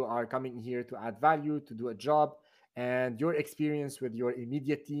day, you are coming here to add value, to do a job, and your experience with your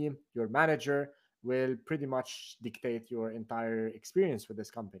immediate team, your manager, will pretty much dictate your entire experience with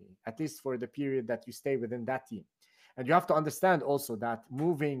this company, at least for the period that you stay within that team. And you have to understand also that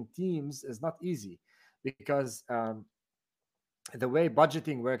moving teams is not easy, because the way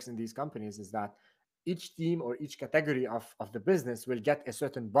budgeting works in these companies is that each team or each category of the business will get a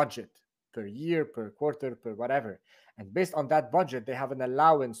certain budget per year, per quarter, per whatever. And based on that budget, they have an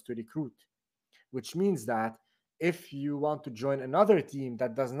allowance to recruit, which means that if you want to join another team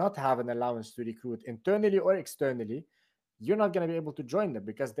that does not have an allowance to recruit internally or externally, you're not going to be able to join them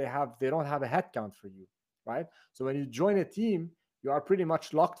because they don't have a headcount for you, right? So when you join a team, you are pretty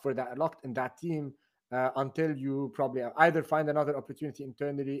much locked in that team until you probably either find another opportunity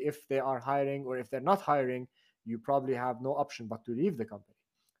internally if they are hiring, or if they're not hiring, you probably have no option but to leave the company.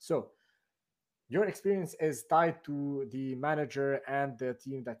 So your experience is tied to the manager and the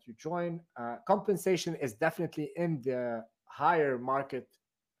team that you join. Compensation is definitely in the higher market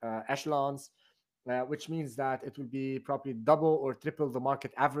echelons, which means that it will be probably double or triple the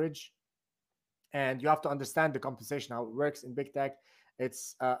market average. And you have to understand the compensation, how it works in big tech.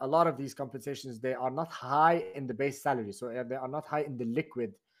 It's a lot of these compensations, they are not high in the base salary, so they are not high in the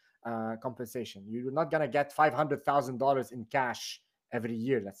liquid compensation. You're not going to get $500,000 in cash every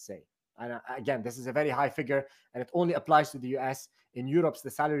year, let's say. And again, this is a very high figure, and it only applies to the US. In Europe, the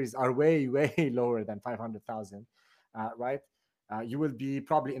salaries are way way lower than 500,000, right? You will be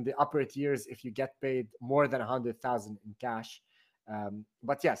probably in the upper tiers if you get paid more than 100,000 in cash.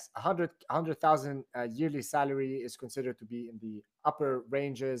 But yes, 100,000 yearly salary is considered to be in the upper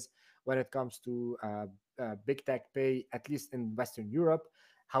ranges when it comes to big tech pay, at least in Western Europe.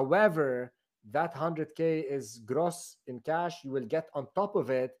 However, that 100K is gross in cash. You will get on top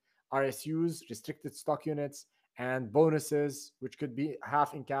of it RSUs, restricted stock units, and bonuses, which could be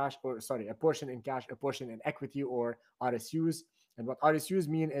half in cash, or sorry, a portion in cash, a portion in equity or RSUs. And what RSUs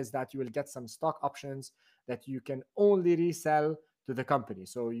mean is that you will get some stock options that you can only resell to the company.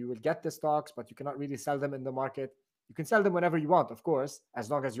 So you will get the stocks, but you cannot really sell them in the market. You can sell them whenever you want, of course, as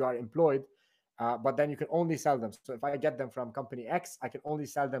long as you are employed. But then you can only sell them. So if I get them from company X, I can only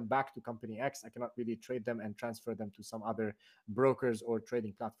sell them back to company X. I cannot really trade them and transfer them to some other brokers or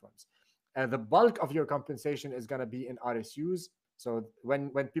trading platforms. The bulk of your compensation is going to be in RSUs. So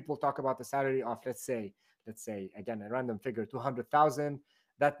when people talk about the salary of, let's say again, a random figure, 200,000,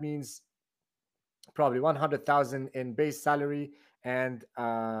 that means probably 100,000 in base salary, and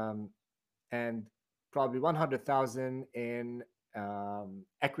probably 100,000 in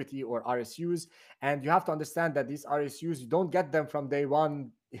equity or RSUs. And you have to understand that these RSUs, you don't get them from day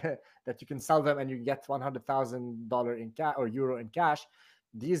one that you can sell them and you get $100,000 in cash or euro in cash.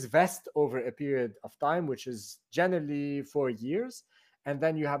 These vest over a period of time, which is generally 4 years. And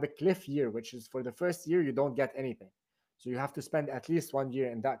then you have a cliff year, which is for the first year, you don't get anything. So you have to spend at least 1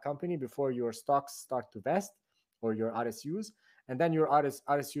 year in that company before your stocks start to vest, or your RSUs. And then your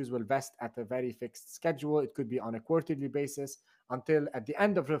RSUs will vest at a very fixed schedule. It could be on a quarterly basis until at the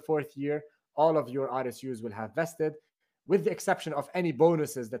end of the fourth year, all of your RSUs will have vested, with the exception of any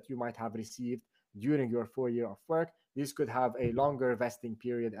bonuses that you might have received during your 4 year of work. These could have a longer vesting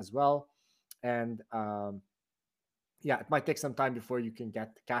period as well. And yeah, it might take some time before you can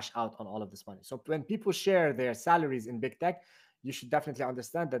get cash out on all of this money. So when people share their salaries in big tech, you should definitely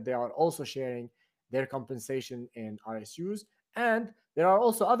understand that they are also sharing their compensation in RSUs. And there are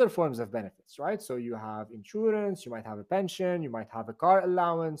also other forms of benefits, right? So you have insurance, you might have a pension, you might have a car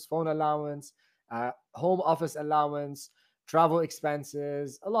allowance, phone allowance, home office allowance, travel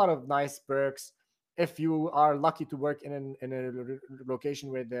expenses, a lot of nice perks. If you are lucky to work in a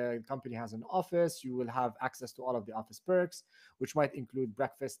location where the company has an office, you will have access to all of the office perks, which might include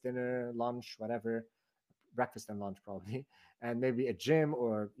breakfast, dinner, lunch, whatever. Breakfast and lunch probably, and maybe a gym,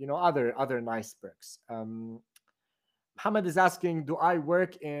 or other nice perks. Muhammad is asking, do I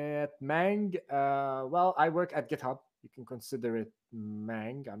work at Mang? Well, I work at GitHub. You can consider it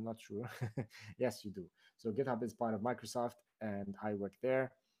Mang. I'm not sure. Yes, you do. So GitHub is part of Microsoft, and I work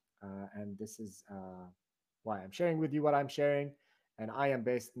there. And this is why I'm sharing with you what I'm sharing. And I am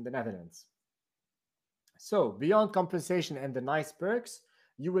based in the Netherlands. So beyond compensation and the nice perks,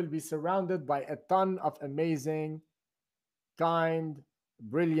 you will be surrounded by a ton of amazing, kind,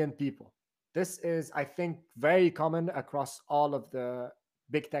 brilliant people. This is, I think, very common across all of the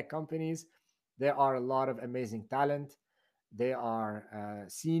big tech companies. There are a lot of amazing talent. They are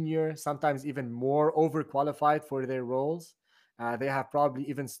senior, sometimes even more overqualified for their roles. They have probably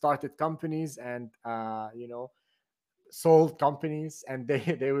even started companies and sold companies, and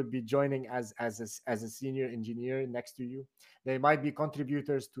they would be joining as a senior engineer next to you. They might be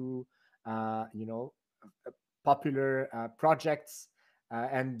contributors to uh, you know popular projects,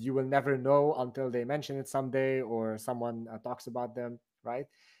 and you will never know until they mention it someday or someone talks about them, right?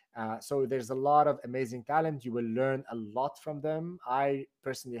 So there's a lot of amazing talent. You will learn a lot from them. I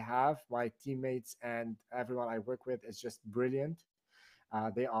personally have my teammates and everyone I work with is just brilliant.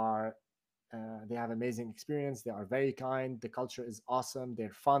 They have amazing experience. They are very kind. The culture is awesome.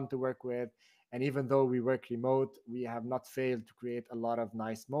 They're fun to work with. And even though we work remote, we have not failed to create a lot of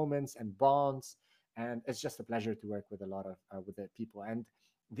nice moments and bonds and it's just a pleasure to work with a lot of with the people. And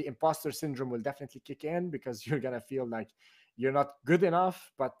the imposter syndrome will definitely kick in because you're gonna feel like you're not good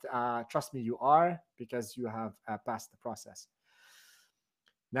enough, but trust me, you are, because you have passed the process.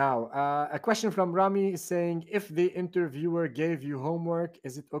 Now, a question from Rami is saying, if the interviewer gave you homework,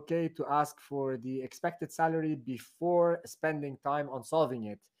 is it okay to ask for the expected salary before spending time on solving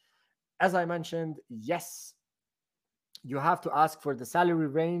it? As I mentioned, yes, you have to ask for the salary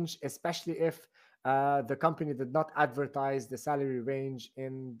range, especially if the company did not advertise the salary range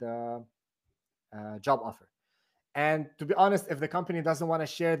in the job offer. And to be honest, if the company doesn't want to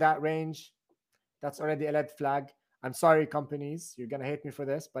share that range, that's already a red flag. I'm sorry, companies, you're going to hate me for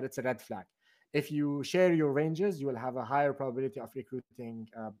this, but it's a red flag. If you share your ranges, you will have a higher probability of recruiting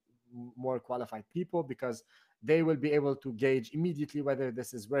more qualified people, because they will be able to gauge immediately whether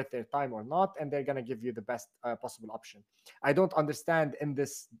this is worth their time or not, and they're going to give you the best possible option. I don't understand in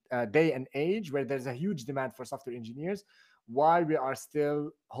this day and age where there's a huge demand for software engineers why we are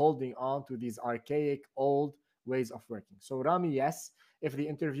still holding on to these archaic old ways of working. So, Rami, yes, if the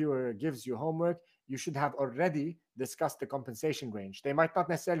interviewer gives you homework, you should have already discussed the compensation range. They might not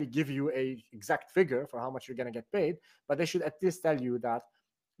necessarily give you a exact figure for how much you're going to get paid, but they should at least tell you that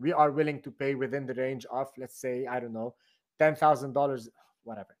we are willing to pay within the range of, let's say, I don't know, $10,000,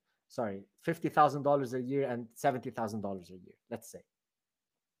 whatever. Sorry, $50,000 a year and $70,000 a year, let's say.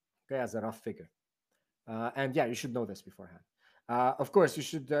 Okay, as a rough figure. And yeah, you should know this beforehand. Of course, you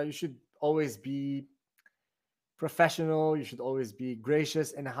should always be professional. You should always be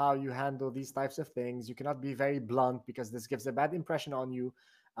gracious in how you handle these types of things. You cannot be very blunt because this gives a bad impression on you,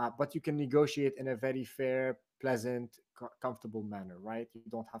 but you can negotiate in a very fair, pleasant, comfortable manner, right? You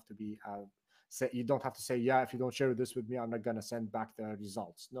don't have to be you don't have to say, yeah, if you don't share this with me, I'm not going to send back the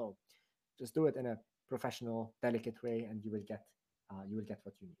results. No, just do it in a professional, delicate way, and you will get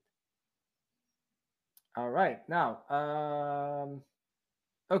what you need. All right, now,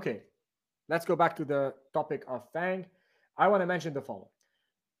 okay, let's go back to the topic of FANG. I want to mention the following: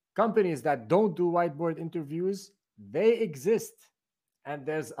 companies that don't do whiteboard interviews, they exist, and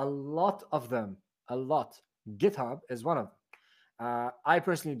there's a lot of them. A lot. GitHub is one of them. I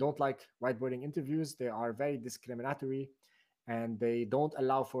personally don't like whiteboarding interviews. They are very discriminatory, and they don't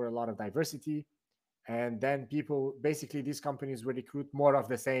allow for a lot of diversity. And then people, basically, these companies will recruit more of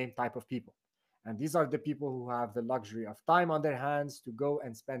the same type of people. And these are the people who have the luxury of time on their hands to go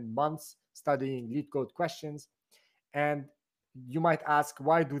and spend months studying lead code questions. And you might ask,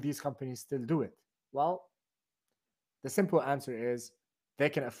 why do these companies still do it? Well, the simple answer is they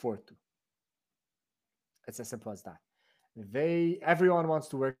can afford to. It's as simple as that. Everyone wants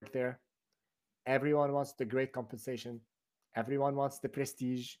to work there. Everyone wants the great compensation. Everyone wants the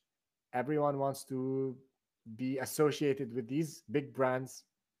prestige. Everyone wants to be associated with these big brands.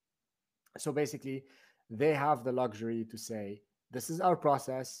 So basically, they have the luxury to say, this is our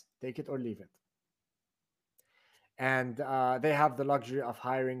process, take it or leave it. And they have the luxury of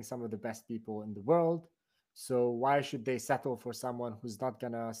hiring some of the best people in the world. So why should they settle for someone who's not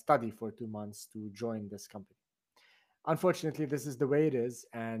going to study for 2 months to join this company? Unfortunately, this is the way it is.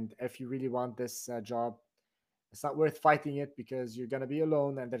 And if you really want this job, it's not worth fighting it, because you're going to be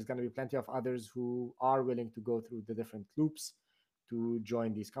alone, and there's going to be plenty of others who are willing to go through the different loops to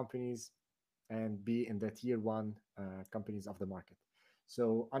join these companies and be in the tier one companies of the market.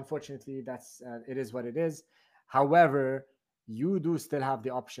 So unfortunately, that's it is what it is. However, you do still have the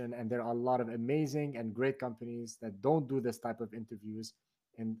option, and there are a lot of amazing and great companies that don't do this type of interviews.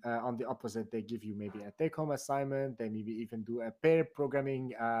 And on the opposite, they give you maybe a take-home assignment. They maybe even do a pair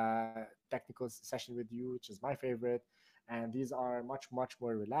programming technical session with you, which is my favorite. And these are much, much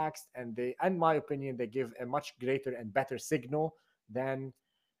more relaxed. And they, in my opinion, they give a much greater and better signal than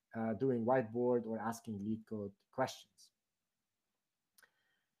doing whiteboard or asking lead code questions.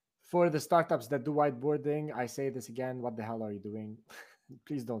 For the startups that do whiteboarding, I say this again: what the hell are you doing?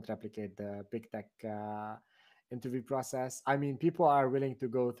 Please don't replicate the big tech interview process. I mean, people are willing to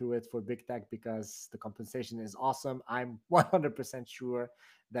go through it for big tech because the compensation is awesome. I'm 100% sure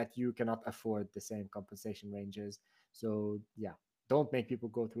that you cannot afford the same compensation ranges. So yeah, don't make people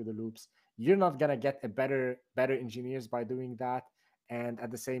go through the loops. You're not gonna get a better engineers by doing that, and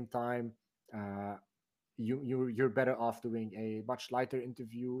at the same time, uh, you're better off doing a much lighter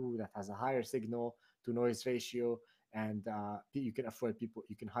interview that has a higher signal to noise ratio, and you can afford people,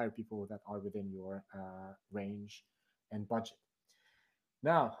 you can hire people that are within your range and budget.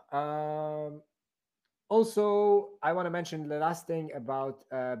 Now, also, I want to mention the last thing about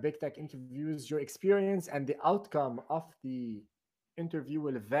big tech interviews: your experience and the outcome of the interview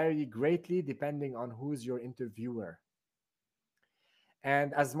will vary greatly depending on who's your interviewer.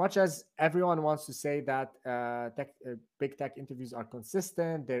 And as much as everyone wants to say that big tech interviews are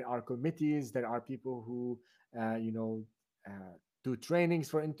consistent, there are committees, there are people who, do trainings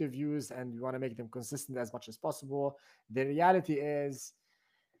for interviews, and we want to make them consistent as much as possible. The reality is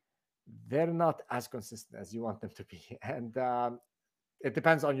they're not as consistent as you want them to be. And it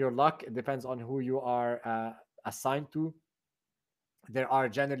depends on your luck, it depends on who you are assigned to. There are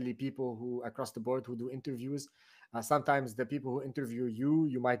generally people who across the board who do interviews. Sometimes the people who interview you,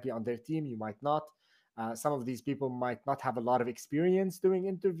 you might be on their team, you might not. Some of these people might not have a lot of experience doing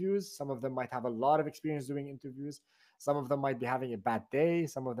interviews. Some of them might have a lot of experience doing interviews. Some of them might be having a bad day.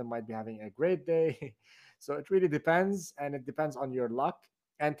 Some of them might be having a great day. So it really depends, and it depends on your luck.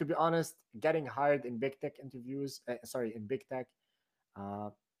 And to be honest, getting hired in big tech interviews, in big tech, uh,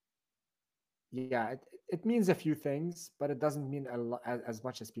 yeah, it means a few things, but it doesn't mean as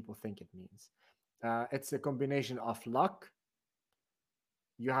much as people think it means. It's a combination of luck.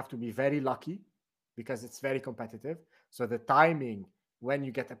 You have to be very lucky because it's very competitive. So the timing when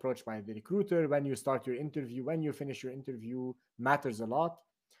you get approached by the recruiter, when you start your interview, when you finish your interview matters a lot.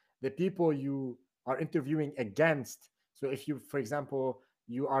 The people you are interviewing against. So if you, for example,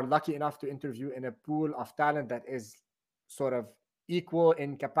 you are lucky enough to interview in a pool of talent that is sort of equal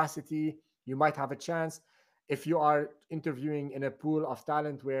in capacity, you might have a chance. If you are interviewing in a pool of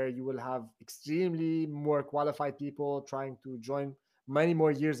talent where you will have extremely more qualified people trying to join, many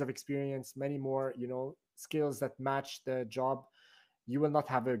more years of experience, many more, skills that match the job, you will not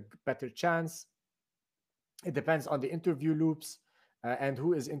have a better chance. It depends on the interview loops and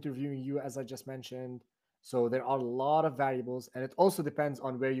who is interviewing you, as I just mentioned. So there are a lot of variables, and it also depends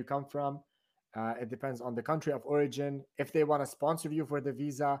on where you come from. It depends on the country of origin. If they want to sponsor you for the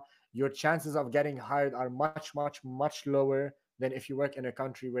visa, your chances of getting hired are much, much, much lower than if you work in a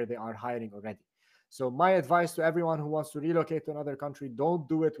country where they are hiring already. So my advice to everyone who wants to relocate to another country: don't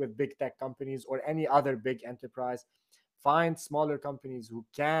do it with big tech companies or any other big enterprise. Find smaller companies who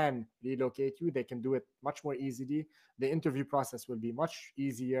can relocate you. They can do it much more easily. The interview process will be much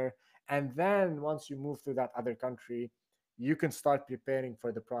easier. And then once you move to that other country, you can start preparing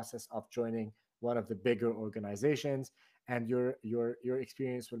for the process of joining one of the bigger organizations, and your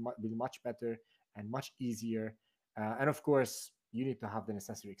experience will be much better and much easier. And of course, you need to have the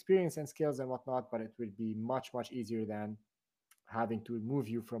necessary experience and skills and whatnot, but it will be much, much easier than having to move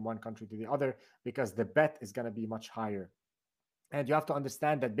you from one country to the other, because the bet is going to be much higher. And you have to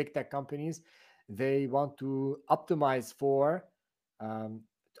understand that big tech companies, they want to optimize for um,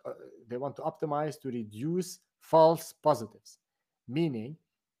 uh, they want to optimize to reduce false positives. Meaning,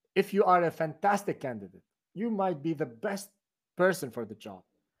 if you are a fantastic candidate, you might be the best person for the job,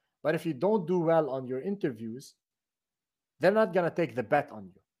 but if you don't do well on your interviews, they're not going to take the bet on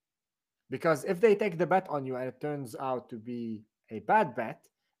you. Because if they take the bet on you and it turns out to be a bad bet,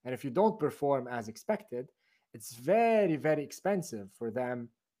 and if you don't perform as expected, it's very, very expensive for them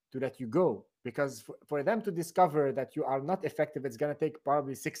to let you go. Because for them to discover that you are not effective, it's going to take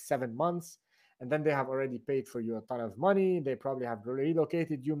probably 6, 7 months. And then they have already paid for you a ton of money. They probably have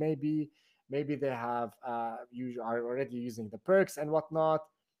relocated you, maybe. Maybe they have, you are already using the perks and whatnot.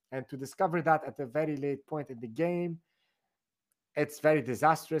 And to discover that at a very late point in the game, it's very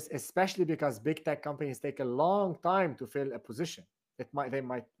disastrous, especially because big tech companies take a long time to fill a position.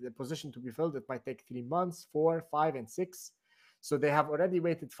 The position to be filled, it might take 3 months, 4, 5, and 6. So they have already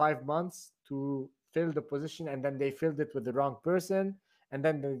waited 5 months to fill the position, and then they filled it with the wrong person, and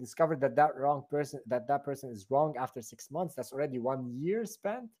then they discovered that that person is wrong after 6 months. That's already 1 year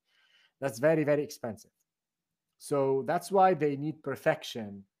spent. That's very, very expensive. So that's why they need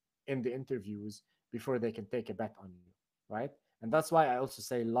perfection in the interviews before they can take a bet on you, right? And that's why I also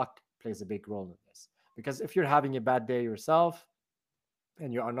say luck plays a big role in this. Because if you're having a bad day yourself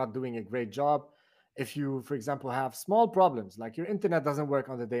and you are not doing a great job, if you, for example, have small problems like your internet doesn't work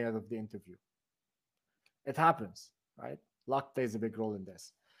on the day of the interview, it happens, right? Luck plays a big role in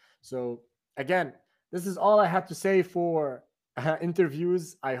this. So, again, this is all I had to say for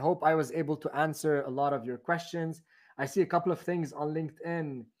interviews. I hope I was able to answer a lot of your questions. I see a couple of things on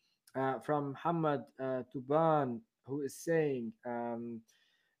LinkedIn from Muhammad Tuban, who is saying,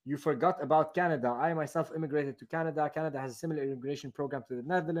 you forgot about Canada. I myself immigrated to Canada. Canada has a similar immigration program to the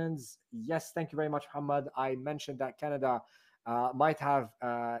Netherlands. Yes, thank you very much, Muhammad. I mentioned that Canada might have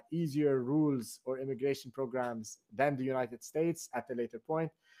easier rules or immigration programs than the United States at a later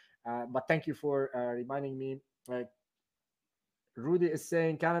point. But thank you for reminding me. Rudy is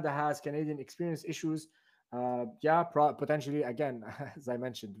saying Canada has Canadian experience issues. Yeah, potentially. Again, as I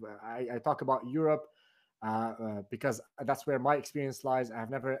mentioned, I talk about Europe because that's where my experience lies. I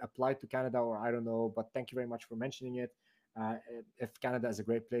have never applied to Canada, or I don't know, but thank you very much for mentioning it. If Canada is a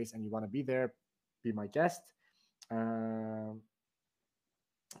great place and you want to be there, be my guest. Um,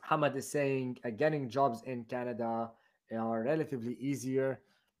 Hamad is saying getting jobs in Canada are relatively easier.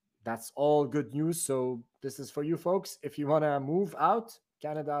 That's all good news. So this is for you folks. If you want to move out,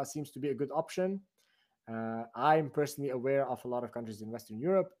 Canada seems to be a good option. I'm personally aware of a lot of countries in Western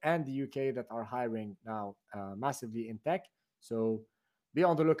Europe and the UK that are hiring now massively in tech. So be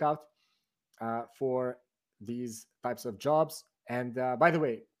on the lookout for these types of jobs. And by the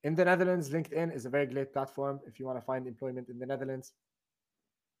way, in the Netherlands, LinkedIn is a very great platform if you want to find employment in the Netherlands.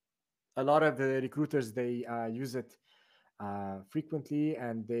 A lot of the recruiters they use it frequently,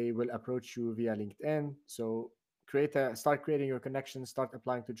 and they will approach you via LinkedIn. So start creating your connections, start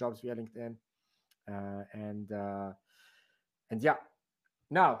applying to jobs via LinkedIn, uh, and uh, and yeah.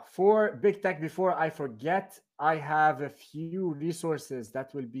 Now for big tech, before I forget, I have a few resources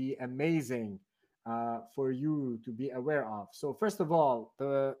that will be amazing for you to be aware of. So first of all,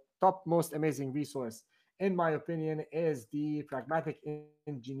 the top most amazing resource, in my opinion, is the Pragmatic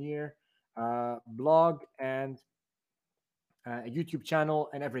Engineer blog and a YouTube channel,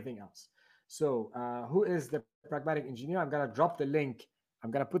 and everything else. So, who is the pragmatic engineer? I'm gonna drop the link.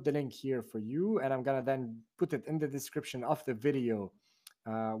 I'm gonna put the link here for you, and I'm gonna then put it in the description of the video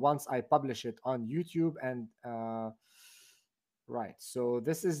once I publish it on YouTube. And right, so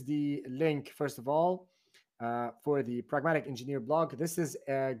this is the link first of all for the Pragmatic Engineer blog. This is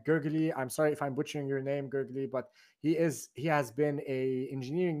Gurgly. I'm sorry if I'm butchering your name, Gurgly, but he has been a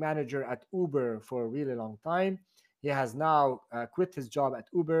engineering manager at Uber for a really long time. He has now quit his job at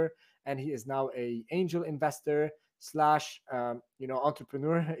Uber, and he is now a angel investor slash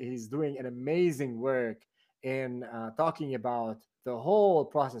entrepreneur. He's doing an amazing work in talking about the whole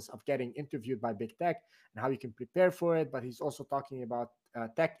process of getting interviewed by big tech and how you can prepare for it. But he's also talking about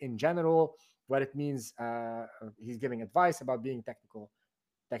tech in general, what it means. He's giving advice about being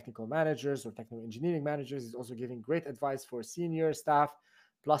technical managers or technical engineering managers. He's also giving great advice for senior staff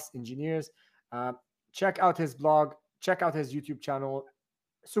plus engineers. Uh, Check out his blog, check out his YouTube channel.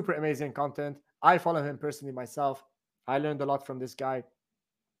 Super amazing content. I follow him personally myself. I learned a lot from this guy,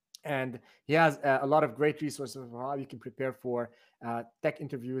 and he has a lot of great resources on how you can prepare for tech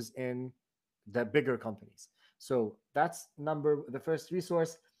interviews in the bigger companies. So that's the first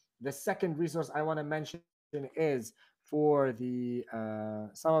resource. The second resource I want to mention is for the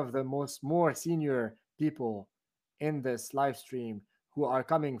some of the more senior people in this live stream who are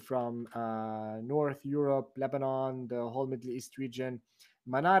coming from North Europe, Lebanon, the whole Middle East region.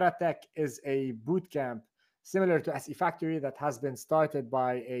 Manara Tech is a boot camp similar to SE Factory that has been started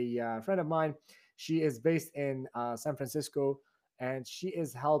by a friend of mine. She is based in San Francisco, and she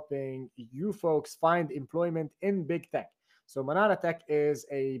is helping you folks find employment in big tech. So Manara Tech is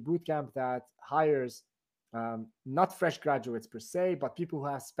a boot camp that hires not fresh graduates per se, but people who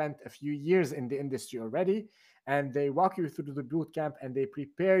have spent a few years in the industry already. And they walk you through the boot camp and they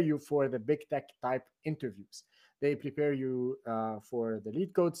prepare you for the big tech type interviews. They prepare you for the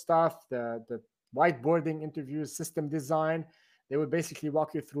lead code stuff, the whiteboarding interviews, system design. They will basically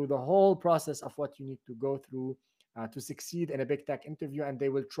walk you through the whole process of what you need to go through to succeed in a big tech interview, and they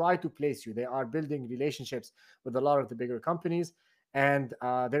will try to place you. They are building relationships with a lot of the bigger companies, and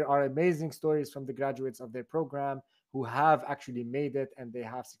there are amazing stories from the graduates of their program who have actually made it and they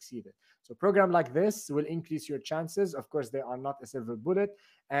have succeeded. So, a program like this will increase your chances. Of course, they are not a silver bullet,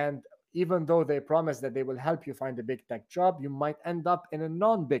 and even though they promise that they will help you find a big tech job, you might end up in a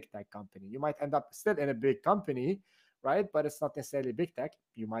non-big tech company. You might end up still in a big company, right? But it's not necessarily big tech.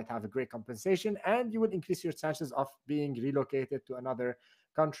 You might have a great compensation and you will increase your chances of being relocated to another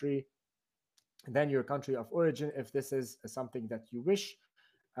country than your country of origin if this is something that you wish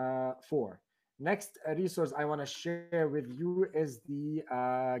for. Next resource I want to share with you is the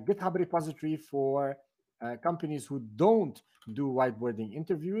GitHub repository for companies who don't do whiteboarding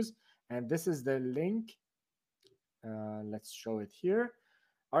interviews. And this is the link. Let's show it here.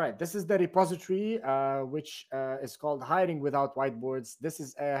 All right, this is the repository, which is called Hiring Without Whiteboards. This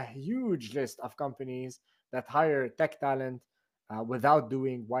is a huge list of companies that hire tech talent without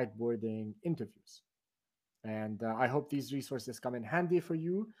doing whiteboarding interviews. And I hope these resources come in handy for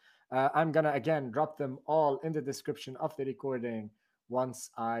you. I'm going to again drop them all in the description of the recording once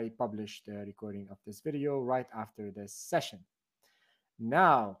I publish the recording of this video right after this session.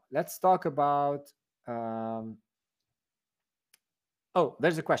 Now, let's talk about oh,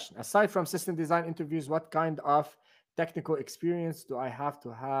 there's a question. Aside from system design interviews, what kind of technical experience do I have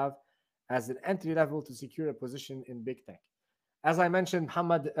to have as an entry level to secure a position in big tech? As I mentioned,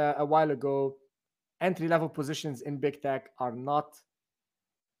 Muhammad, a while ago, entry level positions in big tech are not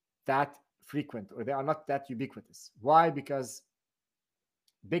that frequent or they are not that ubiquitous. Why? Because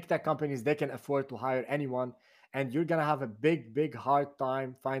big tech companies, they can afford to hire anyone, and you're gonna have a big hard time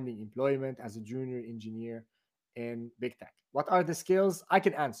finding employment as a junior engineer in big tech. What are the skills? I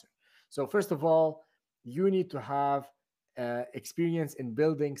can answer. So first of all, you need to have experience in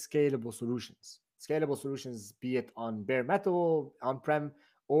building scalable solutions. Scalable solutions, be it on bare metal, on-prem,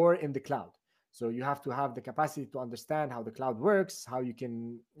 or in the cloud. So you have to have the capacity to understand how the cloud works, how you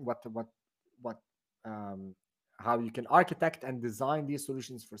can what um, how you can architect and design these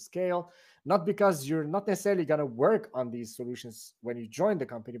solutions for scale, not because you're not necessarily going to work on these solutions when you join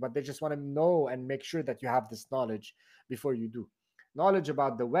the company, but they just want to know and make sure that you have this knowledge before you do. Knowledge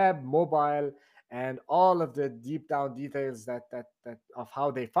about the web, mobile, and all of the deep down details that of how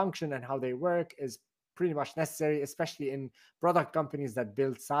they function and how they work is pretty much necessary, especially in product companies that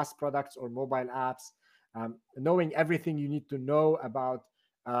build SaaS products or mobile apps. Knowing everything you need to know about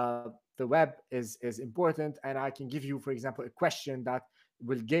the web is important, and I can give you, for example, a question that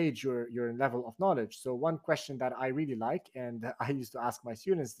will gauge your level of knowledge. So one question that I really like, and I used to ask my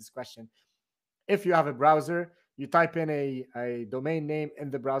students this question: if you have a browser, you type in a domain name in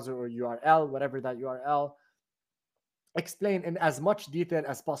the browser or URL, whatever that URL, explain in as much detail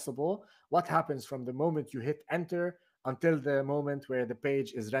as possible what happens from the moment you hit enter until the moment where the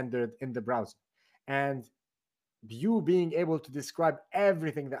page is rendered in the browser. And you being able to describe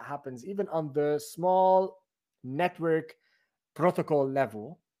everything that happens, even on the small network protocol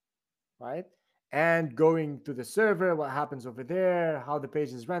level, right? And going to the server, what happens over there, how the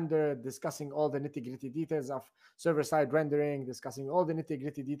page is rendered, discussing all the nitty gritty details of server side rendering, discussing all the nitty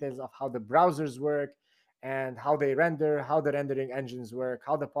gritty details of how the browsers work and how they render, how the rendering engines work,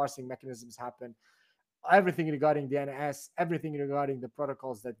 how the parsing mechanisms happen, everything regarding DNS, everything regarding the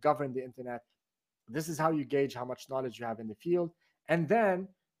protocols that govern the internet. This is how you gauge how much knowledge you have in the field. And then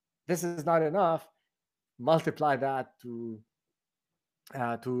this is not enough. Multiply that to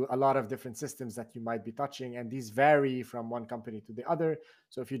a lot of different systems that you might be touching, and these vary from one company to the other.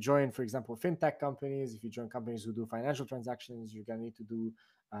 So if you join, for example, fintech companies, if you join companies who do financial transactions, you're gonna need to do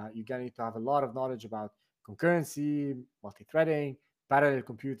you're gonna need to have a lot of knowledge about concurrency, multi-threading, parallel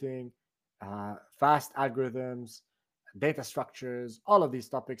computing, fast algorithms, data structures. All of these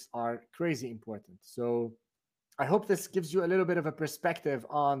topics are crazy important. So I hope this gives you a little bit of a perspective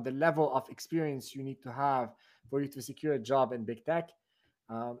on the level of experience you need to have for you to secure a job in big tech.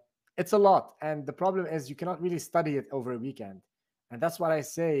 Um, it's a lot. And the problem is you cannot really study it over a weekend. And that's what I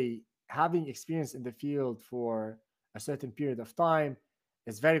say, having experience in the field for a certain period of time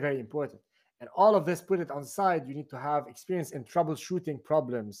is very important. And all of this, put it on side, you need to have experience in troubleshooting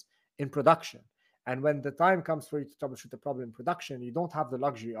problems in production. And when the time comes for you to troubleshoot a problem in production, you don't have the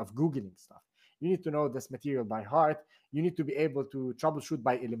luxury of Googling stuff. You need to know this material by heart. You need to be able to troubleshoot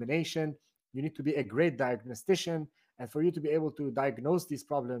by elimination. You need to be a great diagnostician. And for you to be able to diagnose these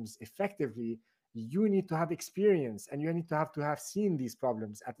problems effectively, you need to have experience and you need to have seen these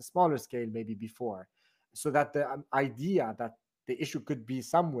problems at a smaller scale maybe before, so that the idea that the issue could be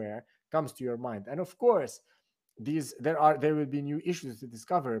somewhere comes to your mind. And of course, there will be new issues to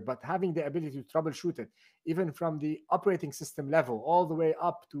discover, but having the ability to troubleshoot it, even from the operating system level all the way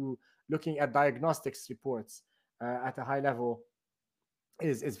up to looking at diagnostics reports at a high level,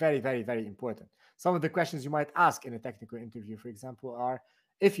 is very important. Some of the questions you might ask in a technical interview, for example, are: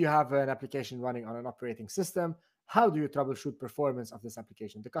 if you have an application running on an operating system, how do you troubleshoot performance of this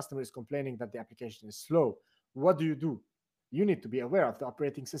application? The customer is complaining that the application is slow. What do? You need to be aware of the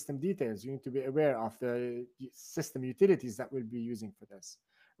operating system details. You need to be aware of the system utilities that we'll be using for this,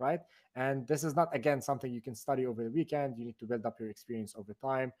 right? And this is not, again, something you can study over the weekend. You need to build up your experience over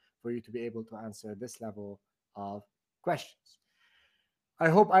time for you to be able to answer this level of questions. I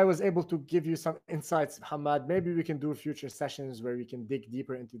hope I was able to give you some insights, Hamad. Maybe we can do future sessions where we can dig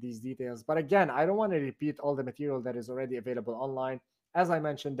deeper into these details. But again, I don't want to repeat all the material that is already available online. As I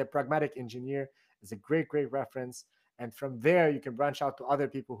mentioned, The Pragmatic Engineer is a great reference. And from there, you can branch out to other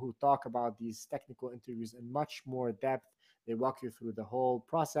people who talk about these technical interviews in much more depth. They walk you through the whole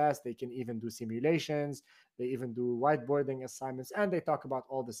process. They can even do simulations. They even do whiteboarding assignments, and they talk about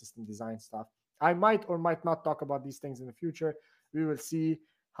all the system design stuff. I might or might not talk about these things in the future. We will see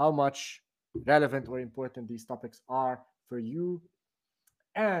how much relevant or important these topics are for you.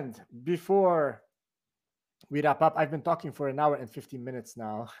 And before we wrap up, I've been talking for an hour and 15 minutes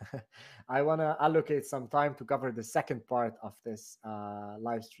now. I want to allocate some time to cover the second part of this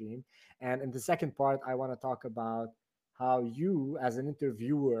live stream. And in the second part, I want to talk about how you, as an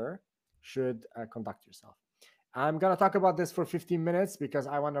interviewer, should conduct yourself. I'm going to talk about this for 15 minutes because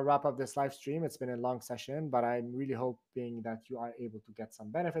I want to wrap up this live stream. It's been a long session, but I'm really hoping that you are able to get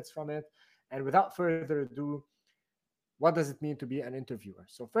some benefits from it. And without further ado, what does it mean to be an interviewer?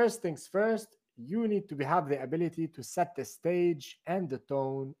 So, first things first, you need to have the ability to set the stage and the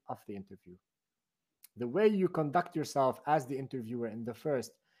tone of the interview. The way you conduct yourself as the interviewer in the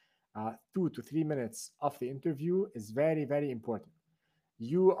first 2 to 3 minutes of the interview is very, very important.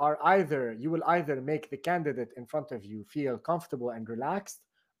 You will either make the candidate in front of you feel comfortable and relaxed,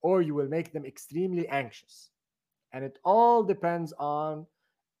 or you will make them extremely anxious. And it all depends on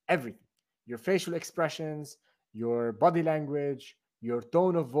everything: your facial expressions, your body language, your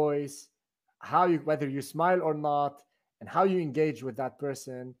tone of voice, how you, whether you smile or not, and how you engage with that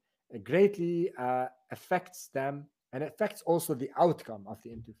person greatly affects them, and affects also the outcome of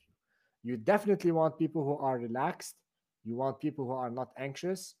the interview. You definitely want people who are relaxed. You want people who are not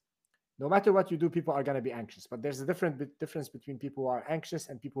anxious. No matter what you do, people are going to be anxious, but there's a difference between people who are anxious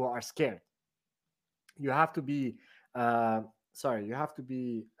and people who are scared. You have to be uh, you have to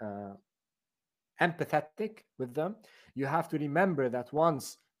be empathetic with them. You have to remember that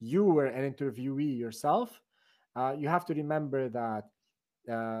once you were an interviewee yourself, you have to remember that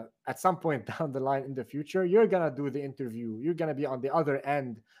at some point down the line in the future, you're gonna do the interview. You're gonna be on the other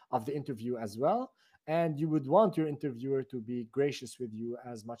end of the interview as well, and you would want your interviewer to be gracious with you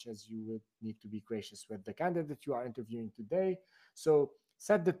as much as you would need to be gracious with the candidate you are interviewing today. So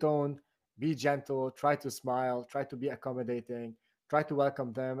set the tone, be gentle, try to smile, try to be accommodating, try to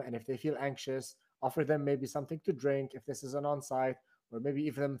welcome them, and if they feel anxious, offer them maybe something to drink if this is an on-site, or maybe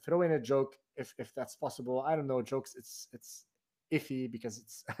even throw in a joke if that's possible. I don't know, jokes, it's iffy because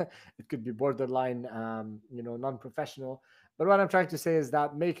it's it could be borderline non-professional. But what I'm trying to say is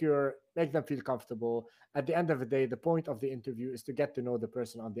that make them feel comfortable. At the end of the day, the point of the interview is to get to know the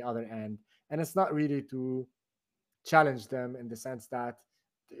person on the other end, and it's not really to challenge them in the sense that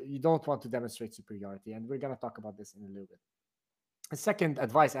you don't want to demonstrate superiority, and we're going to talk about this in a little bit. The second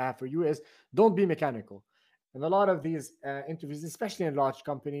advice I have for you is don't be mechanical. In a lot of these interviews, especially in large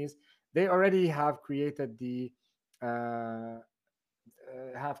companies, they already have created the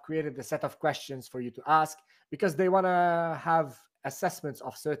set of questions for you to ask because they want to have assessments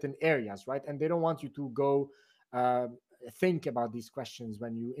of certain areas, right? And they don't want you to go uh, think about these questions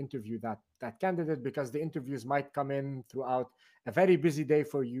when you interview that candidate, because the interviews might come in throughout a very busy day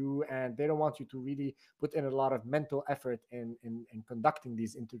for you, and they don't want you to really put in a lot of mental effort in conducting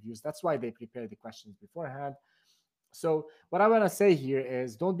these interviews. That's why they prepare the questions beforehand. So what I want to say here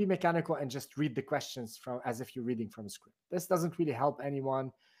is don't be mechanical and just read the questions from as if you're reading from a script. This doesn't really help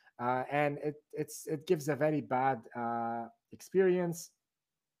anyone, and it gives a very bad experience.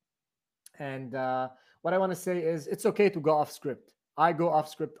 And what I want to say is it's okay to go off script. I go off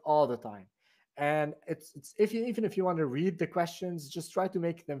script all the time. And it's if you even if you want to read the questions, just try to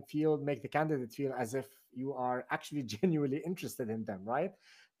make the candidate feel as if you are actually genuinely interested in them, right?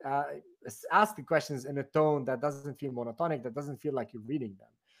 Uh, ask the questions in a tone that doesn't feel monotonic, that doesn't feel like you're reading them.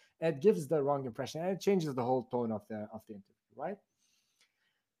 It gives the wrong impression, and it changes the whole tone of the interview, right?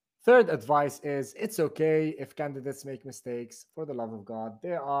 Third advice is it's okay if candidates make mistakes. For the love of God,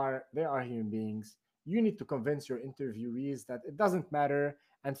 they are human beings. You need to convince your interviewees that it doesn't matter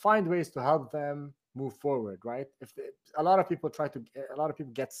and find ways to help them move forward. Right? A lot of people a lot of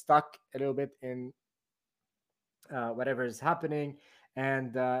people get stuck a little bit in whatever is happening,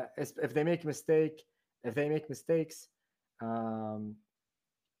 and if they make mistake, if they make mistakes, um,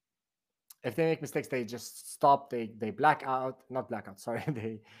 if they make mistakes, they just stop. They black out, not black out. Sorry,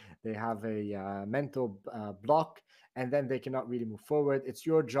 they have a mental block, and then they cannot really move forward. It's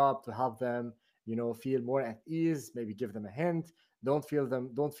your job to help them, feel more at ease. Maybe give them a hint. Don't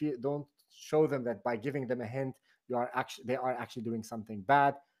show them that by giving them a hint, they are actually doing something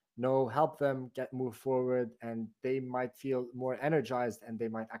bad. No, help them get move forward, and they might feel more energized, and they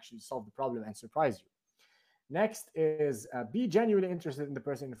might actually solve the problem and surprise you. Next is be genuinely interested in the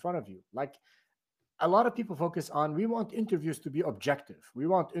person in front of you. Like, a lot of people focus on, we want interviews to be objective. We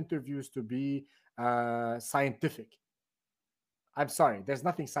want interviews to be scientific. I'm sorry, there's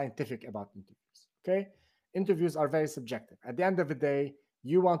nothing scientific about interviews. Okay? Interviews are very subjective. At the end of the day,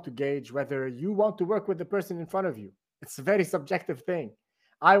 you want to gauge whether you want to work with the person in front of you. It's a very subjective thing.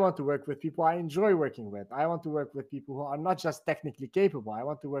 I want to work with people I enjoy working with. I want to work with people who are not just technically capable. I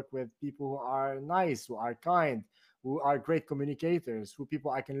want to work with people who are nice, who are kind, who are great communicators, who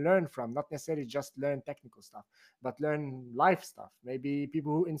people I can learn from, not necessarily just learn technical stuff, but learn life stuff. Maybe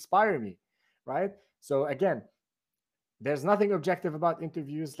people who inspire me, right? So again, there's nothing objective about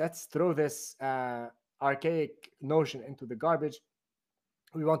interviews. Let's throw this archaic notion into the garbage.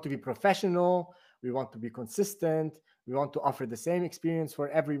 We want to be professional. We want to be consistent. We want to offer the same experience for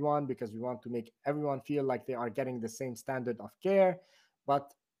everyone because we want to make everyone feel like they are getting the same standard of care.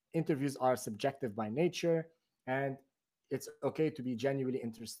 But interviews are subjective by nature, and it's okay to be genuinely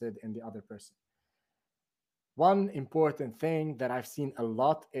interested in the other person. One important thing that I've seen a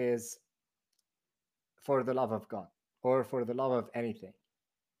lot is for the love of God or for the love of anything,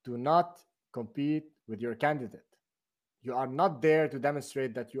 do not compete with your candidate. You are not there to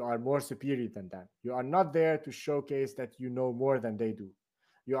demonstrate that you are more superior than them. You are not there to showcase that you know more than they do.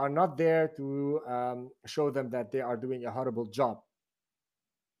 You are not there to show them that they are doing a horrible job.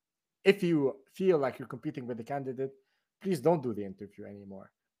 If you feel like you're competing with the candidate, please don't do the interview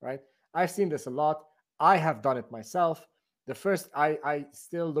anymore, right? I've seen this a lot. I have done it myself. I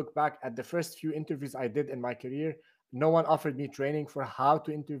still look back at the first few interviews I did in my career. No one offered me training for how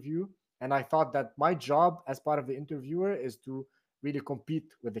to interview. And I thought that my job as part of the interviewer is to really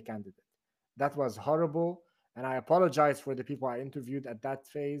compete with the candidate. That was horrible. And I apologize for the people I interviewed at that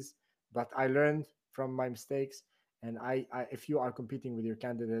phase, but I learned from my mistakes. And if you are competing with your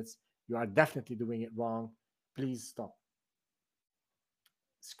candidates, you are definitely doing it wrong. Please stop.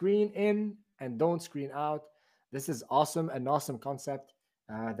 Screen in and don't screen out. This is awesome, an awesome concept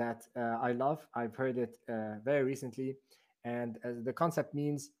that I love. I've heard it very recently. And the concept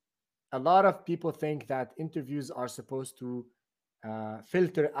means a lot of people think that interviews are supposed to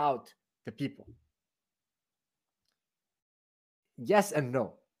filter out the people. Yes and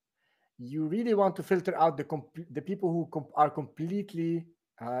no. You really want to filter out the people who are completely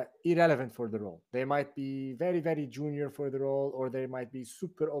irrelevant for the role. They might be very, very junior for the role, or they might be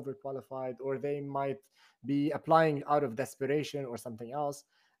super overqualified, or they might be applying out of desperation or something else.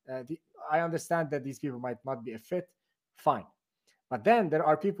 Uh, the, I understand that these people might not be a fit. Fine. But then there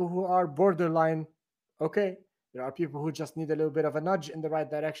are people who are borderline okay. There are people who just need a little bit of a nudge in the right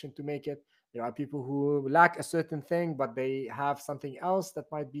direction to make it. There are people who lack a certain thing, but they have something else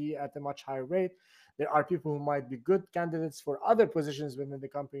that might be at a much higher rate. There are people who might be good candidates for other positions within the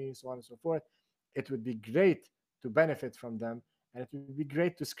company, so on and so forth. It would be great to benefit from them, and it would be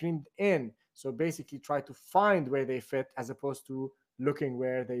great to screen in. So basically, try to find where they fit as opposed to looking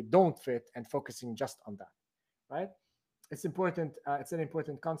where they don't fit and focusing just on that, right? It's important. It's an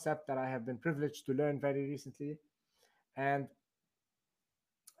important concept that I have been privileged to learn very recently. And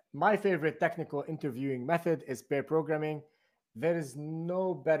my favorite technical interviewing method is pair programming. There is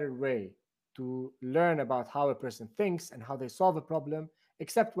no better way to learn about how a person thinks and how they solve a problem,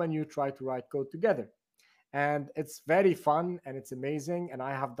 except when you try to write code together. And it's very fun and it's amazing. And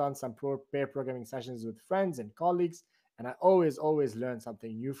I have done some pair programming sessions with friends and colleagues, and I always learn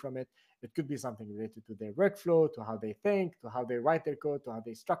something new from it. It could be something related to their workflow, to how they think, to how they write their code, to how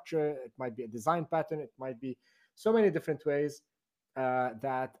they structure. It might be a design pattern. It might be so many different ways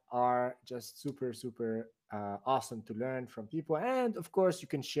that are just super awesome to learn from people. And of course, you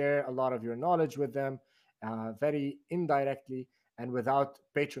can share a lot of your knowledge with them very indirectly and without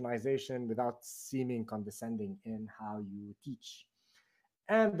patronization, without seeming condescending in how you teach.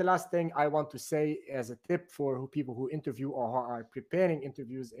 And the last thing I want to say as a tip for people who interview or who are preparing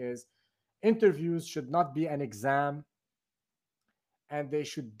interviews is interviews should not be an exam, and they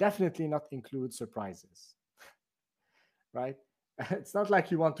should definitely not include surprises, right? It's not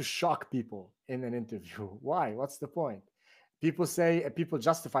like you want to shock people in an interview. Why? What's the point? People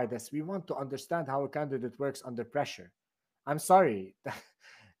justify this. We want to understand how a candidate works under pressure. I'm sorry.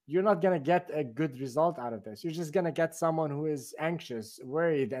 You're not going to get a good result out of this. You're just going to get someone who is anxious,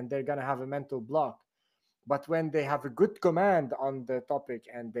 worried, and they're going to have a mental block. But when they have a good command on the topic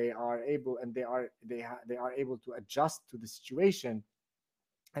and they are able and they are able to adjust to the situation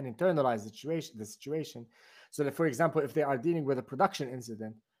and internalize the situation. So that, for example, if they are dealing with a production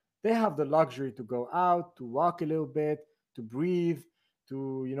incident, they have the luxury to go out, to walk a little bit, to breathe,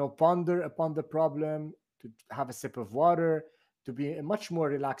 to ponder upon the problem, to have a sip of water, to be in a much more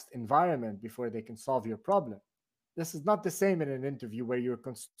relaxed environment before they can solve your problem. This is not the same in an interview where you're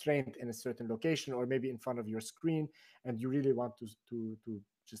constrained in a certain location or maybe in front of your screen and you really want to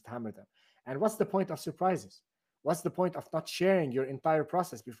just hammer them. And what's the point of surprises? What's the point of not sharing your entire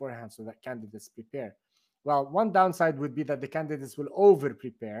process beforehand so that candidates prepare? Well, one downside would be that the candidates will over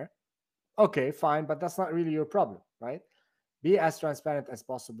prepare. Okay, fine, but that's not really your problem, right? Be as transparent as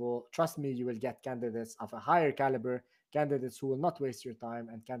possible. Trust me, you will get candidates of a higher caliber, candidates who will not waste your time,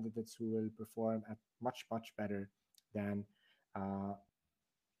 and candidates who will perform at much better than uh,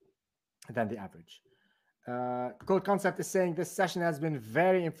 than the average. Code Concept is saying this session has been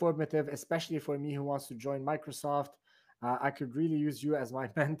very informative, especially for me who wants to join Microsoft. I could really use you as my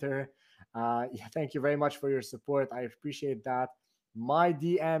mentor. Yeah, thank you very much for your support. I appreciate that. My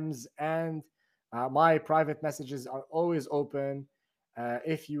DMs and My private messages are always open.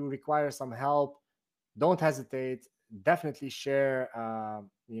 If you require some help, don't hesitate. Definitely share.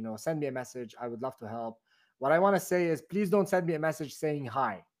 Send me a message. I would love to help. What I want to say is, please don't send me a message saying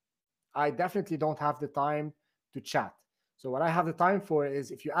hi. I definitely don't have the time to chat. So what I have the time for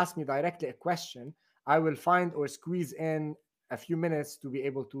is, if you ask me directly a question, I will find or squeeze in a few minutes to be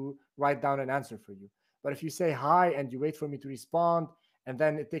able to write down an answer for you. But if you say hi and you wait for me to respond, and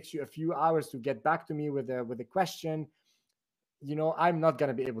then it takes you a few hours to get back to me with a question, I'm not going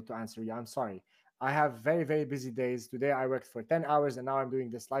to be able to answer you. I'm sorry. I have very, very busy days. Today I worked for 10 hours and now I'm doing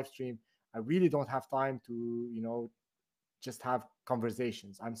this live stream. I really don't have time to, just have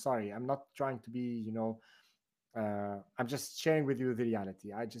conversations. I'm sorry. I'm not trying to be, I'm just sharing with you the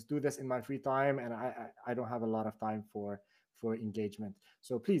reality. I just do this in my free time, and I don't have a lot of time for engagement.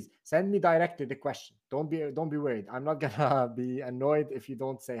 So please send me directly the question. Don't be worried. I'm not gonna be annoyed if you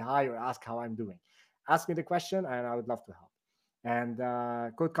don't say hi or ask how I'm doing. Ask me the question, and I would love to help. And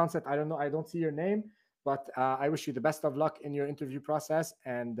Code Concept, I don't know, I don't see your name, but I wish you the best of luck in your interview process,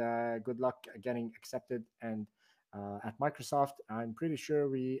 and good luck getting accepted. And at Microsoft, I'm pretty sure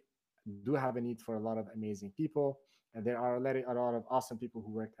we do have a need for a lot of amazing people, and there are a lot of awesome people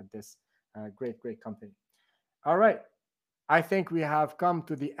who work at this great company. All right. I think we have come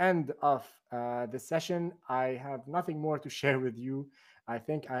to the end of the session. I have nothing more to share with you. I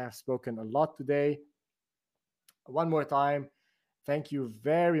think I have spoken a lot today. One more time, thank you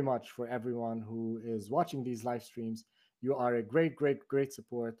very much for everyone who is watching these live streams. You are a great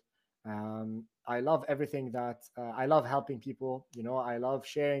support. I love everything that I love helping people. I love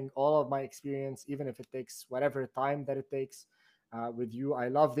sharing all of my experience, even if it takes whatever time that it takes with you. I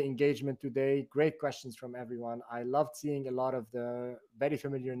love the engagement today. Great questions from everyone. I loved seeing a lot of the very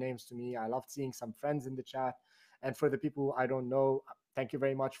familiar names to me. I loved seeing some friends in the chat. And for the people I don't know, thank you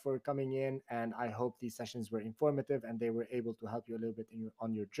very much for coming in. And I hope these sessions were informative and they were able to help you a little bit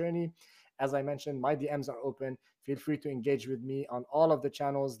on your journey. As I mentioned, my DMs are open. Feel free to engage with me on all of the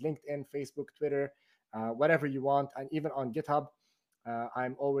channels: LinkedIn, Facebook, Twitter, whatever you want, and even on GitHub.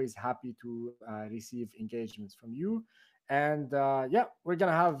 I'm always happy to receive engagements from you. And yeah, we're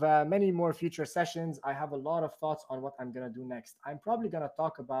going to have many more future sessions. I have a lot of thoughts on what I'm going to do next. I'm probably going to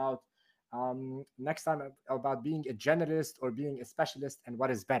talk about next time about being a generalist or being a specialist and what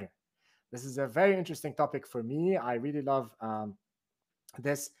is better. This is a very interesting topic for me. I really love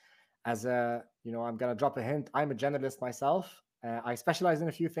this. As a, I'm going to drop a hint. I'm a generalist myself. I specialize in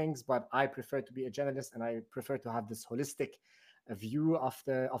a few things, but I prefer to be a generalist, and I prefer to have this holistic view of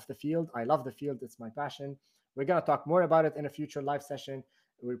the field. I love the field. It's my passion. We're going to talk more about it in a future live session.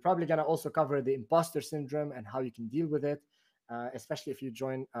 We're probably going to also cover the imposter syndrome and how you can deal with it, especially if you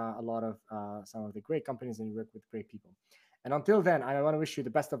join a lot of some of the great companies and you work with great people. And until then, I want to wish you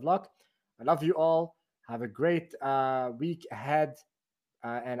the best of luck. I love you all. Have a great week ahead,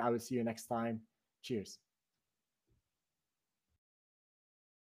 and I will see you next time. Cheers.